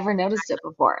toxins. I never noticed it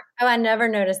before. Oh, I never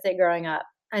noticed it growing up.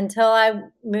 until I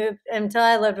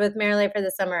lived with Marilee for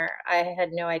the summer, I had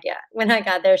no idea. When I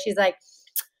got there, she's like,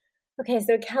 "Okay,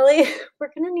 so Kelly, we're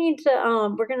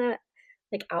gonna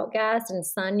like outgas and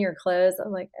sun your clothes."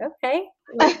 I'm like, "Okay."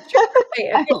 I'm like, "Sure." Wait,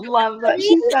 okay, I so what love does that that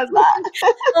she said that.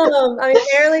 mean? I mean,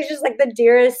 Marilee's just like the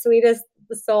dearest, sweetest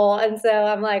soul, and so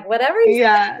I'm like, "Whatever you say,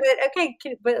 Yeah. but okay,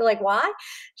 but like, why?"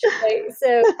 She's like,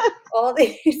 "So all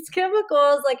these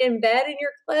chemicals like embed in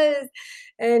your clothes,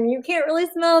 and you can't really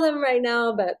smell them right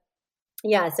now, but."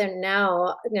 Yeah, so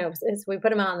now, as we put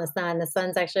them out in the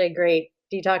sun's actually a great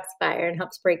detoxifier and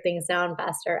helps break things down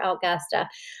faster, outgas stuff.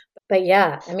 But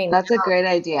yeah, I mean, That's a great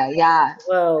idea. Yeah.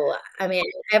 whoa. I mean,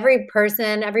 every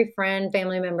person, every friend,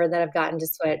 family member that I've gotten to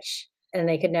switch and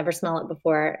they could never smell it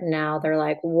before, now they're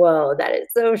like, "Whoa, that is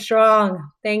so strong.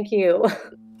 Thank you."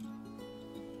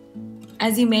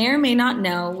 As you may or may not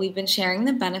know, we've been sharing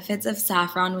the benefits of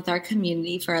saffron with our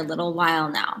community for a little while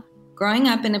now. Growing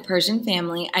up in a Persian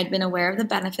family, I'd been aware of the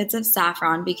benefits of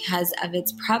saffron because of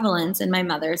its prevalence in my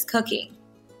mother's cooking.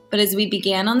 But as we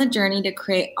began on the journey to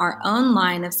create our own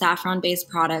line of saffron-based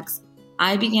products,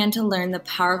 I began to learn the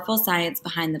powerful science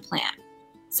behind the plant.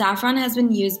 Saffron has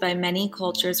been used by many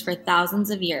cultures for thousands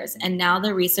of years, and now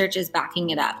the research is backing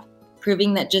it up,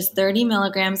 proving that just 30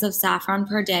 milligrams of saffron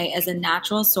per day is a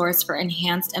natural source for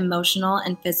enhanced emotional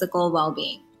and physical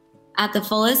well-being. At the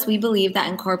fullest, we believe that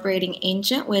incorporating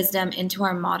ancient wisdom into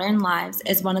our modern lives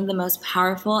is one of the most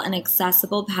powerful and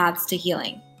accessible paths to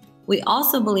healing. We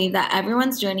also believe that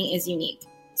everyone's journey is unique.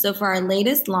 So for our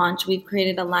latest launch, we've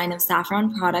created a line of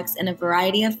saffron products in a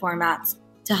variety of formats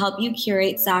to help you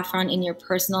curate saffron in your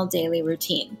personal daily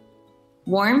routine.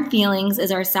 Warm Feelings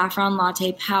is our saffron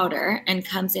latte powder and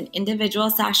comes in individual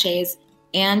sachets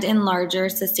and in larger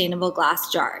sustainable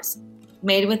glass jars.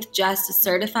 Made with just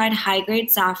certified high-grade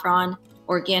saffron,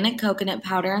 organic coconut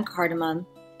powder, and cardamom,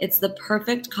 it's the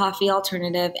perfect coffee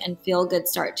alternative and feel-good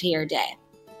start to your day.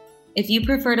 If you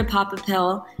prefer to pop a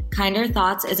pill, Kinder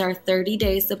Thoughts is our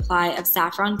 30-day supply of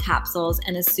saffron capsules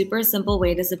and a super simple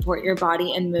way to support your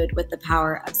body and mood with the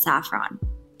power of saffron.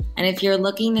 And if you're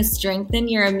looking to strengthen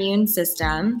your immune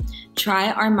system,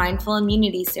 try our Mindful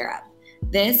Immunity Syrup.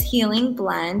 This healing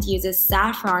blend uses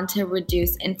saffron to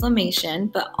reduce inflammation,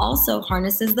 but also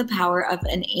harnesses the power of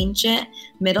an ancient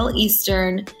Middle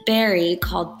Eastern berry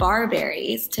called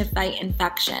barberries to fight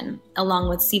infection, along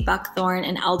with sea buckthorn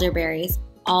and elderberries,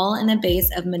 all in a base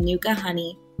of manuka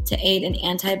honey to aid in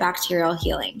antibacterial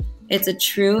healing. It's a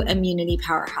true immunity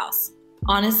powerhouse.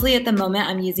 Honestly, at the moment,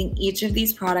 I'm using each of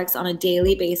these products on a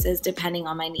daily basis depending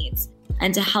on my needs.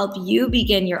 And to help you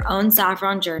begin your own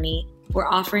saffron journey, we're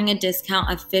offering a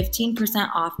discount of 15%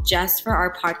 off just for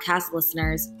our podcast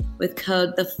listeners with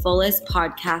code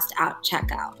TheFullestPodcast at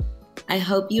checkout. I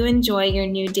hope you enjoy your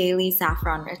new daily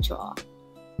saffron ritual.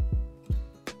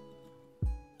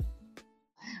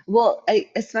 Well,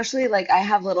 especially like I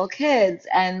have little kids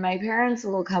and my parents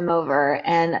will come over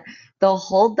and they'll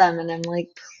hold them and I'm like,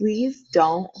 please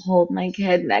don't hold my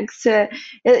kid next to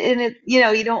and it,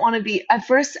 you don't want to be at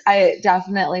first I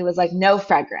definitely was like no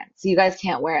fragrance. You guys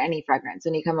can't wear any fragrance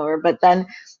when you come over, but then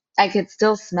I could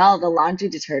still smell the laundry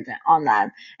detergent on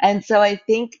them. And so I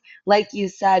think like you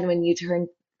said, when you turn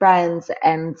friends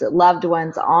and loved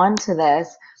ones onto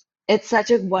this, it's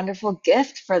such a wonderful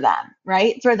gift for them,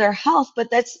 right? For their health, but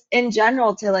that's in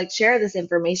general to like share this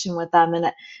information with them.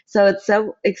 And so it's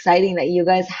so exciting that you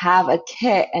guys have a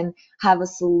kit and have a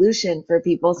solution for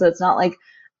people. So it's not like,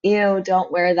 ew,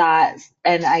 don't wear that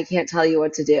and I can't tell you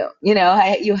what to do.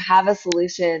 You have a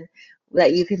solution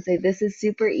that you can say, this is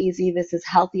super easy. This is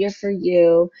healthier for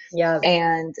you. Yeah,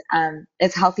 And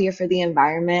it's healthier for the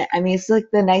environment. I mean, it's like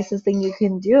the nicest thing you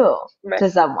can do right, to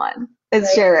someone is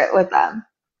right. share it with them.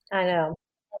 I know.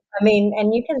 I mean,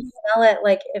 and you can smell it,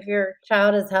 like, if your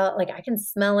child is like, I can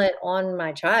smell it on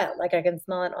my child, like, I can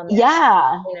smell it on their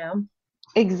Yeah, you know?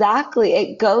 exactly.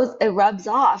 It rubs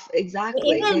off.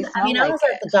 Exactly. They I smell mean, I like was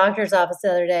at it. the doctor's office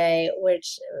the other day,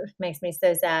 which makes me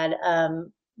so sad.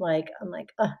 Like, I'm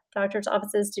like, "Ugh, doctor's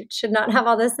offices should not have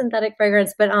all this synthetic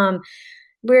fragrance." But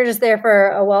we were just there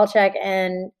for a well check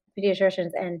and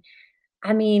pediatricians, and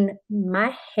I mean,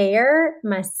 my hair,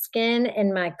 my skin,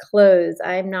 and my clothes,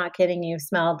 I'm not kidding you,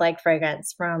 smelled like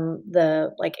fragrance from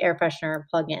the like air freshener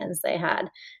plugins they had.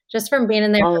 Just from being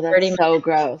in there Oh, for 30 that's minutes, so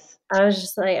gross. I was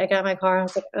just like, I got in my car, I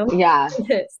was like, "Oh Yeah. my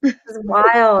goodness, this is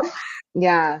wild."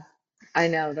 Yeah. I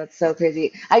know. That's so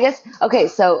crazy. I guess, okay,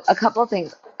 so a couple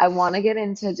things. I want to get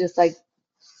into just like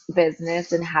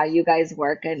business and how you guys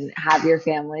work and have your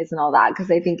families and all that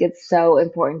because I think it's so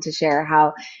important to share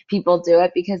how people do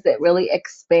it because it really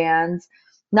expands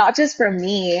not just for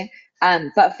me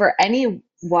but for any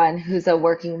anyone who's a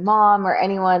working mom or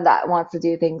anyone that wants to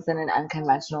do things in an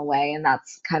unconventional way. And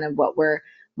that's kind of what we're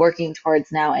working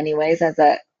towards now anyways as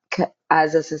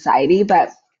a society. But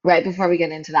right before we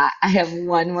get into that, I have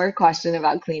one more question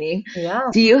about cleaning. Yeah.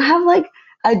 Do you have like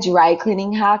a dry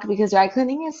cleaning hack? Because dry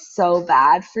cleaning is so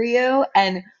bad for you.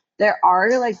 And there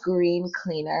are like green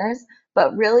cleaners,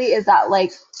 but really is that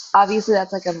like obviously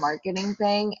that's like a marketing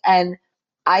thing. And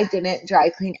I didn't dry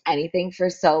clean anything for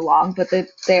so long, but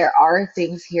there are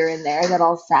things here and there that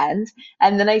I'll send.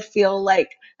 And then I feel like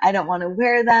I don't want to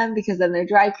wear them because then they're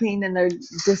dry cleaned and they're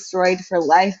destroyed for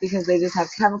life because they just have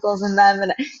chemicals in them.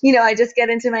 And, I just get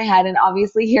into my head, and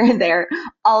obviously here and there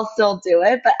I'll still do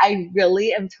it, but I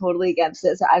really am totally against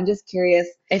it. So I'm just curious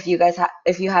if you guys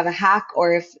if you have a hack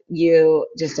or if you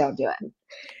just don't do it.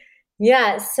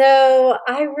 Yeah, so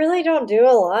I really don't do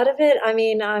a lot of it. I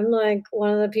mean, I'm like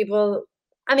one of the people,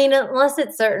 I mean, unless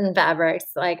it's certain fabrics,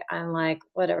 like I'm like,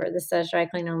 whatever, this says dry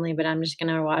clean only, but I'm just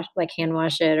gonna hand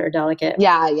wash it or delicate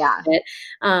Yeah, yeah. it.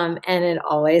 And it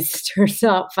always turns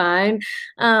out fine.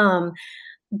 Um,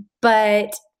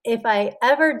 but if I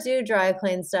ever do dry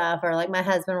clean stuff, or like my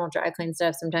husband will dry clean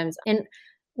stuff sometimes, and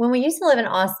when we used to live in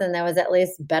Austin, there was at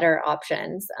least better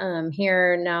options.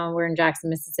 Here now we're in Jackson,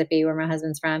 Mississippi, where my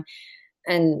husband's from,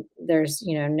 and there's,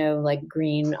 no like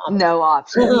green No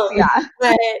options. options. Yeah.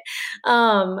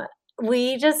 But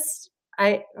we just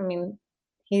I mean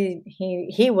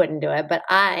he wouldn't do it, but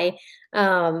I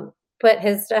put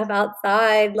his stuff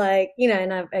outside, like,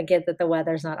 and I get that the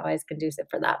weather's not always conducive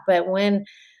for that. But when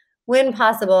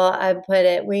possible, I put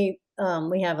it we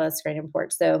have a screened-in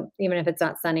porch, so even if it's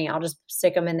not sunny, I'll just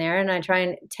stick them in there, and I try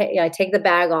and I take the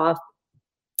bag off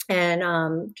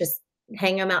and just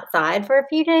hang them outside for a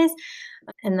few days,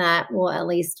 and that will at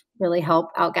least really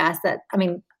help outgas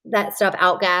that stuff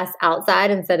outgas outside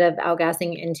instead of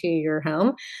outgassing into your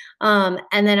home.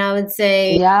 And then I would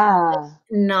say Yeah.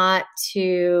 not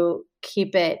to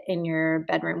keep it in your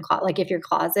bedroom like if your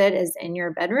closet is in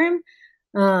your bedroom,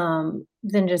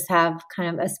 then just have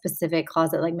kind of a specific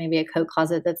closet, like maybe a coat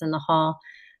closet that's in the hall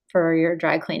for your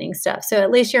dry cleaning stuff. So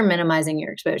at least you're minimizing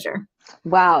your exposure.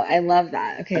 Wow, I love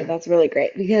that. Okay, that's really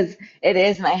great because it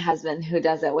is my husband who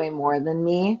does it way more than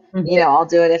me. Mhm. I'll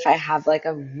do it if I have like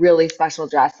a really special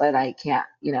dress that I can't,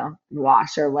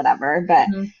 wash or whatever. But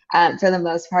Mhm. for the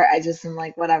most part, I just am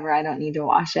like, whatever, I don't need to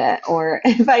wash it. Or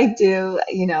if I do,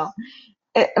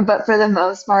 but for the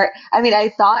most part, I mean, I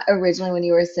thought originally when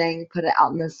you were saying put it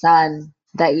out in the sun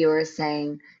that you were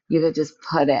saying you could just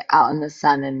put it out in the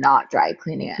sun and not dry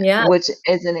cleaning it, Yeah. which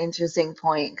is an interesting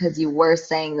point because you were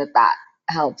saying that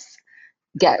helps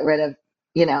get rid of,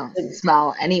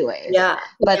 smell anyways. Yeah.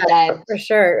 But Yeah, then, for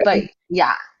sure. but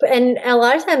yeah, And a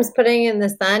lot of times putting in the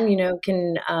sun,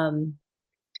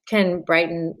 can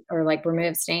brighten or like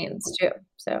remove stains too.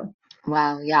 So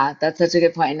wow, yeah, that's such a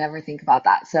good point. I never think about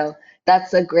that. So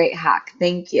that's a great hack.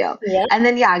 Thank you. yeah. And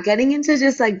then, yeah, getting into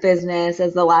just like business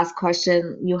as the last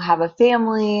question, you have a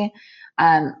family,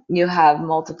 you have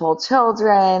multiple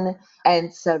children,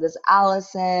 and so does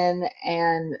Allison.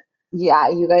 And yeah,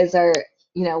 you guys are,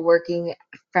 working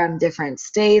from different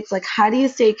states. Like, how do you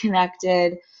stay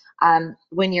connected,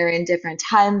 when you're in different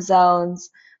time zones?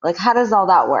 Like, how does all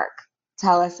that work?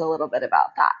 Tell us a little bit about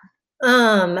that.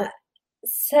 Um,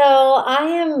 so I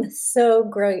am so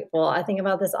grateful. I think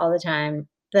about this all the time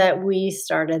that we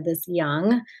started this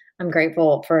young. I'm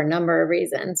grateful for a number of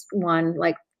reasons. One,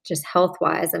 like just health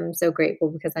wise, I'm so grateful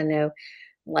because I know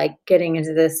like getting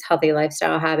into this healthy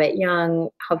lifestyle habit young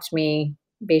helped me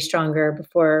be stronger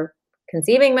before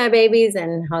conceiving my babies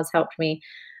and has helped me.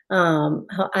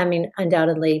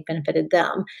 Undoubtedly benefited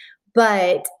them.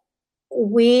 But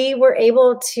we were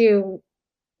able to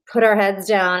put our heads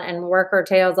down and work our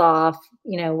tails off,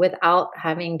 without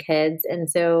having kids. And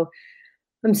so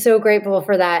I'm so grateful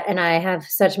for that. And I have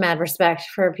such mad respect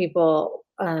for people,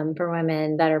 for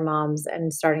women that are moms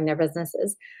and starting their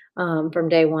businesses, from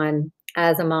day one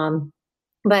as a mom.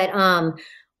 But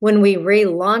when we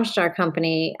relaunched our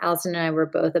company, Allison and I were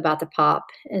both about to pop,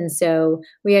 and so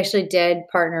we actually did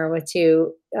partner with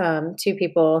two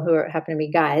people who happen to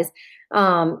be guys,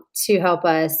 to help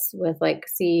us with like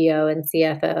CEO and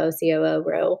CFO,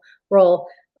 COO role.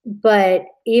 But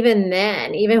even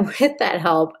then, even with that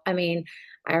help, I mean,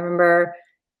 I remember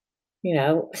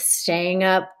staying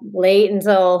up late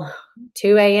until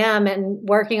 2 a.m. and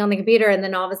working on the computer. And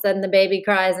then all of a sudden the baby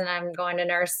cries and I'm going to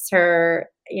nurse her,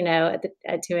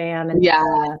 at 2 a.m. and Yeah.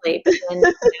 sleep and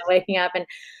waking up and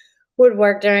would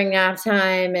work during nap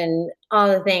time and all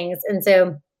the things. And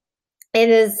so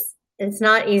it's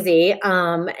not easy.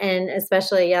 And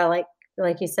especially, yeah, like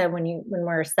you said, when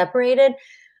we're separated,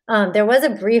 there was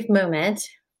a brief moment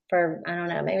for, I don't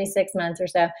know, maybe 6 months or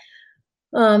so,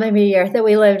 maybe a year,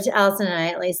 that Allison and I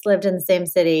at least lived in the same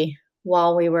city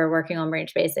while we were working on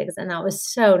Branch Basics. And that was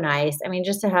so nice. I mean,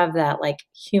 just to have that like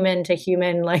human to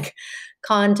human, like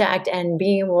contact and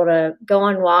being able to go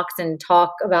on walks and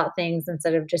talk about things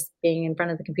instead of just being in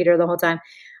front of the computer the whole time.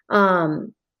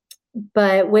 Um,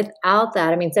 but without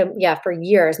that, I mean, so yeah, for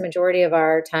years, majority of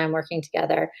our time working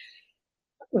together,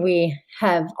 we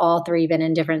have all three been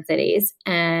in different cities.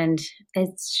 And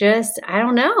it's just, I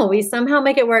don't know, we somehow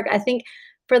make it work. I think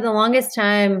for the longest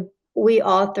time, we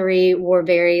all three wore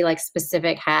very like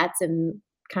specific hats and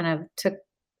kind of took,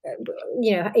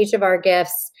 each of our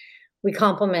gifts, we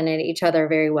complemented each other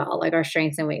very well, like our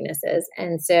strengths and weaknesses.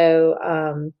 And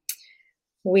so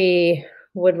we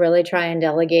would really try and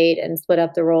delegate and split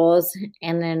up the roles.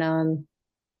 And then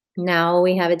now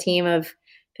we have a team of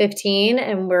 15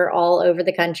 and we're all over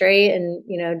the country and,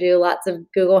 do lots of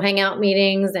Google Hangout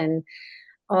meetings and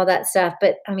all that stuff.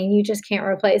 But I mean, you just can't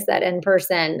replace that in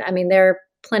person. I mean, there are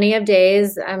plenty of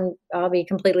days, I'll be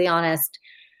completely honest,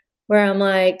 where I'm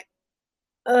like,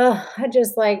 I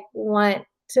just like want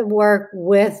to work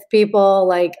with people.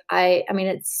 Like I mean,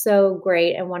 it's so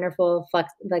great and wonderful,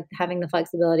 like having the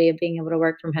flexibility of being able to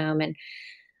work from home and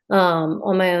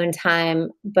on my own time.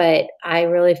 But I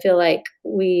really feel like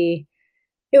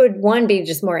it would one be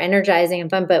just more energizing and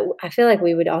fun, but I feel like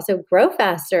we would also grow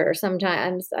faster.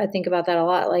 Sometimes I think about that a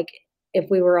lot. Like if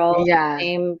we were all in the Yeah.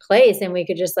 same place and we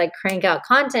could just like crank out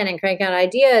content and crank out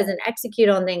ideas and execute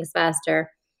on things faster.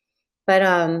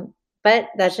 But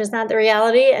that's just not the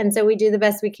reality. And so we do the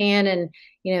best we can. And,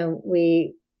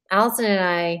 Allison and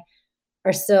I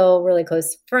are still really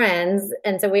close friends.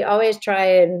 And so we always try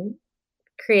and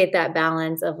create that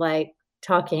balance of like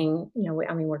talking,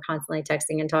 we're constantly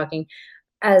texting and talking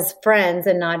as friends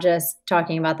and not just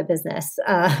talking about the business,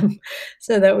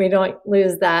 so that we don't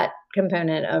lose that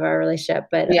component of our relationship.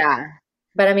 But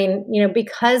I mean,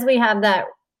 because we have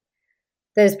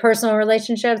those personal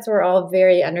relationships, we're all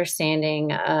very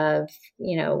understanding of,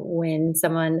 when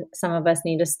some of us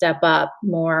need to step up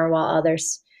more while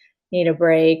others need a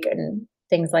break and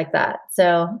things like that.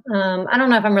 So I don't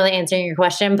know if I'm really answering your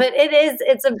question, but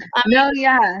it's No,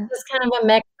 yeah. it's kind of a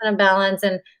mix and a balance.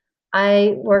 And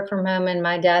I work from home and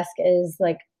my desk is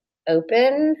like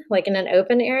open, like in an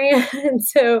open area. And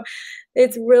so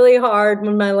it's really hard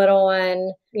when my little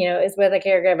one, is with a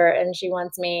caregiver and she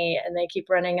wants me and they keep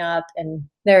running up. And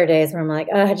there are days where I'm like,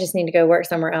 oh, I just need to go work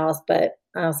somewhere else. But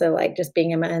I also like just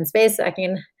being in my own space. I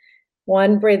can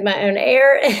breathe my own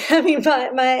air. I mean,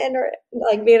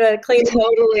 like being a clean,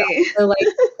 Totally. so like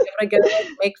able to go like,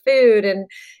 make food and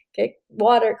get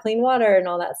clean water and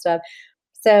all that stuff.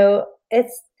 So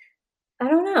I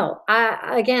don't know.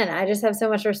 I just have so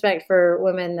much respect for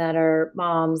women that are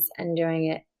moms and doing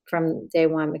it from day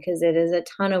one because it is a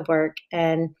ton of work.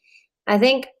 And I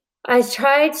think I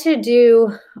try to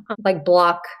do like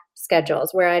block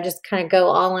schedules where I just kind of go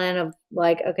all in of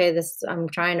like, okay, I'm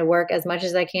trying to work as much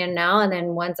as I can now. And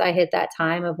then once I hit that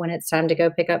time of when it's time to go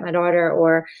pick up my daughter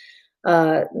or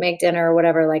make dinner or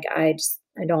whatever, like I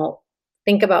don't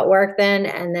think about work then.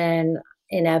 And then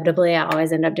inevitably I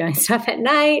always end up doing stuff at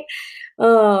night.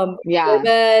 Yeah.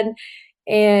 Bed.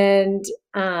 And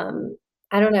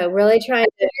I don't know, really trying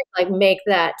to like make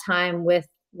that time with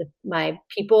my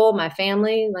people, my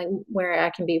family, like where I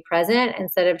can be present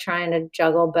instead of trying to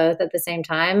juggle both at the same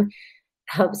time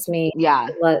helps me Yeah.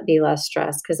 be less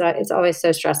stressed because it's always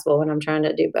so stressful when I'm trying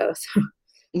to do both.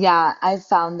 Yeah, I've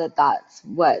found that that's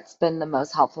what's been the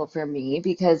most helpful for me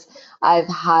because I've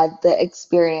had the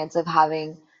experience of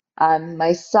having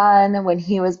my son when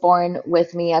he was born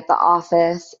with me at the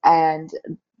office, and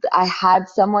I had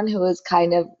someone who was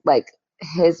kind of like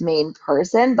his main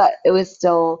person, but it was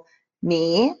still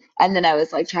me. And then I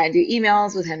was like trying to do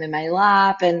emails with him in my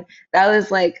lap, and that was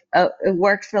like it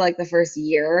worked for like the first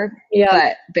year, Yeah.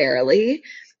 but barely.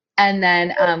 And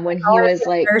then when he was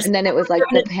like, and then it was like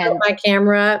the Put my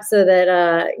camera up so that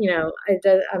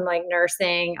I'm like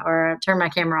nursing or turn my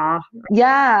camera off.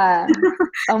 Yeah.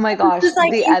 Oh my gosh. Just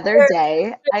like The other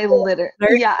day, I literally,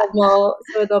 yeah, so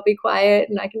they'll be quiet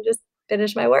and I can just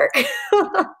finish my work.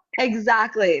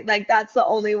 exactly. Like that's the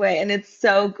only way. And it's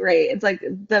so great. It's like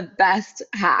the best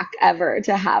hack ever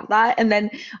to have that. And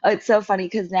then it's so funny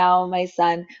because now my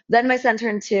son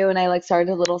turned 2 and I like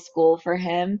started a little school for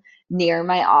him near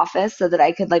my office so that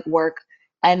I could like work.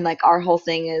 And like our whole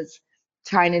thing is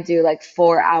trying to do like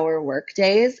 4-hour work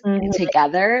days Mhm.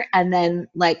 together. And then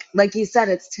like you said,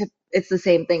 it's the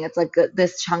same thing. It's like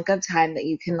this chunk of time that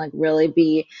you can like really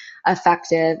be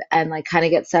effective and like kind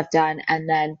of get stuff done. And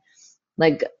then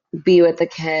like be with the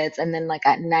kids and then like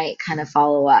at night kind of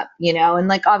follow up, you know? And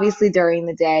like obviously during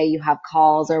the day you have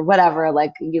calls or whatever,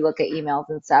 like you look at emails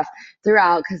and stuff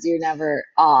throughout because you're never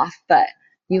off, but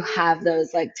you have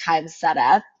those like times set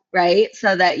up, right?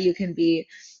 So that you can be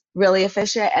really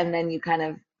efficient and then you kind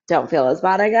of don't feel as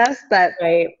bad, I guess. But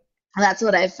Right. that's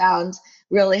what I found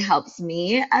really helps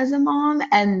me as a mom.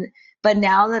 And but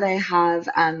now that I have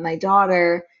my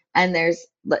daughter and there's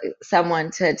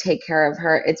someone to take care of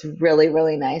her, it's really,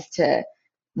 really nice to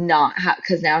not have,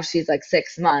 because now she's like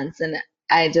 6 months and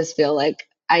I just feel like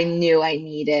I knew I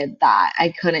needed that.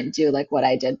 I couldn't do like what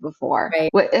I did before.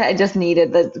 Right. I just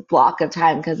needed the block of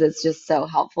time because it's just so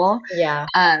helpful. Yeah,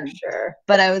 for sure.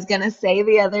 But I was gonna say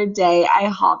the other day I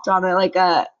hopped on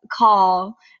a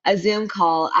call, a Zoom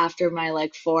call after my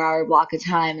like 4 hour block of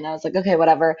time, and I was like, okay,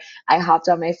 whatever. I hopped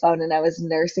on my phone and I was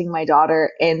nursing my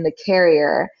daughter in the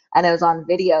carrier, and I was on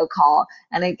video call,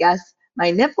 and I guess my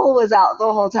nipple was out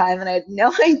the whole time, and I had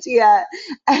no idea.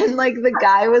 And like the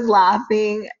guy was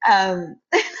laughing,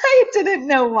 I didn't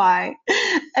know why.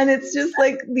 And it's just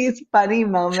like these funny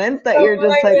moments that Oh you're just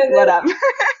my like, goodness. whatever.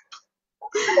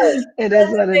 It is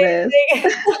That's what it is.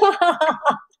 amazing.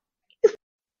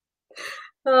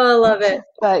 Oh, I love it.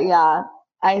 But yeah,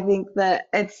 I think that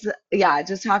it's, yeah,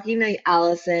 just talking to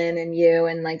Allison and you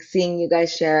and like seeing you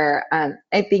guys share,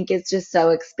 I think it's just so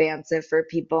expansive for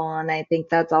people. And I think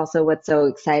that's also what's so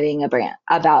exciting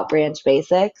about Branch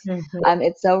Basics. Mhm.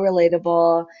 It's so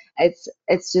relatable.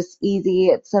 It's just easy,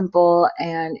 it's simple,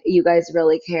 and you guys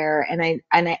really care. And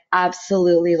I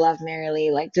absolutely love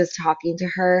Marilee. Like just talking to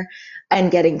her and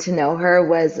getting to know her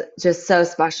was just so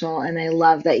special. And I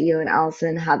love that you and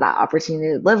Allison had that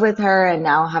opportunity to live with her and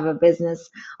now have a business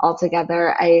all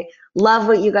together. I love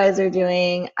what you guys are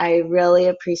doing. I really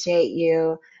appreciate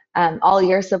you, all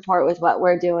your support with what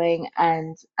we're doing.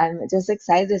 And I'm just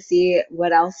excited to see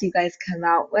what else you guys come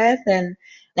out with and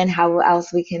how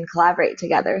else we can collaborate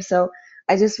together. So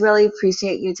I just really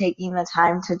appreciate you taking the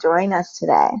time to join us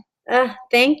today.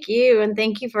 Thank you. And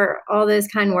thank you for all those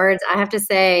kind words. I have to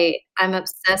say, I'm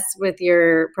obsessed with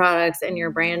your products and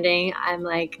your branding. I'm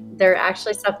like, they're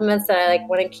actually supplements that I like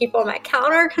want to keep on my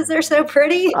counter because they're so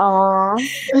pretty. Aw,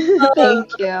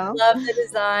 thank you. Love the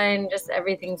design. Just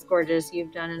everything's gorgeous.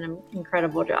 You've done an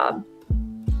incredible job.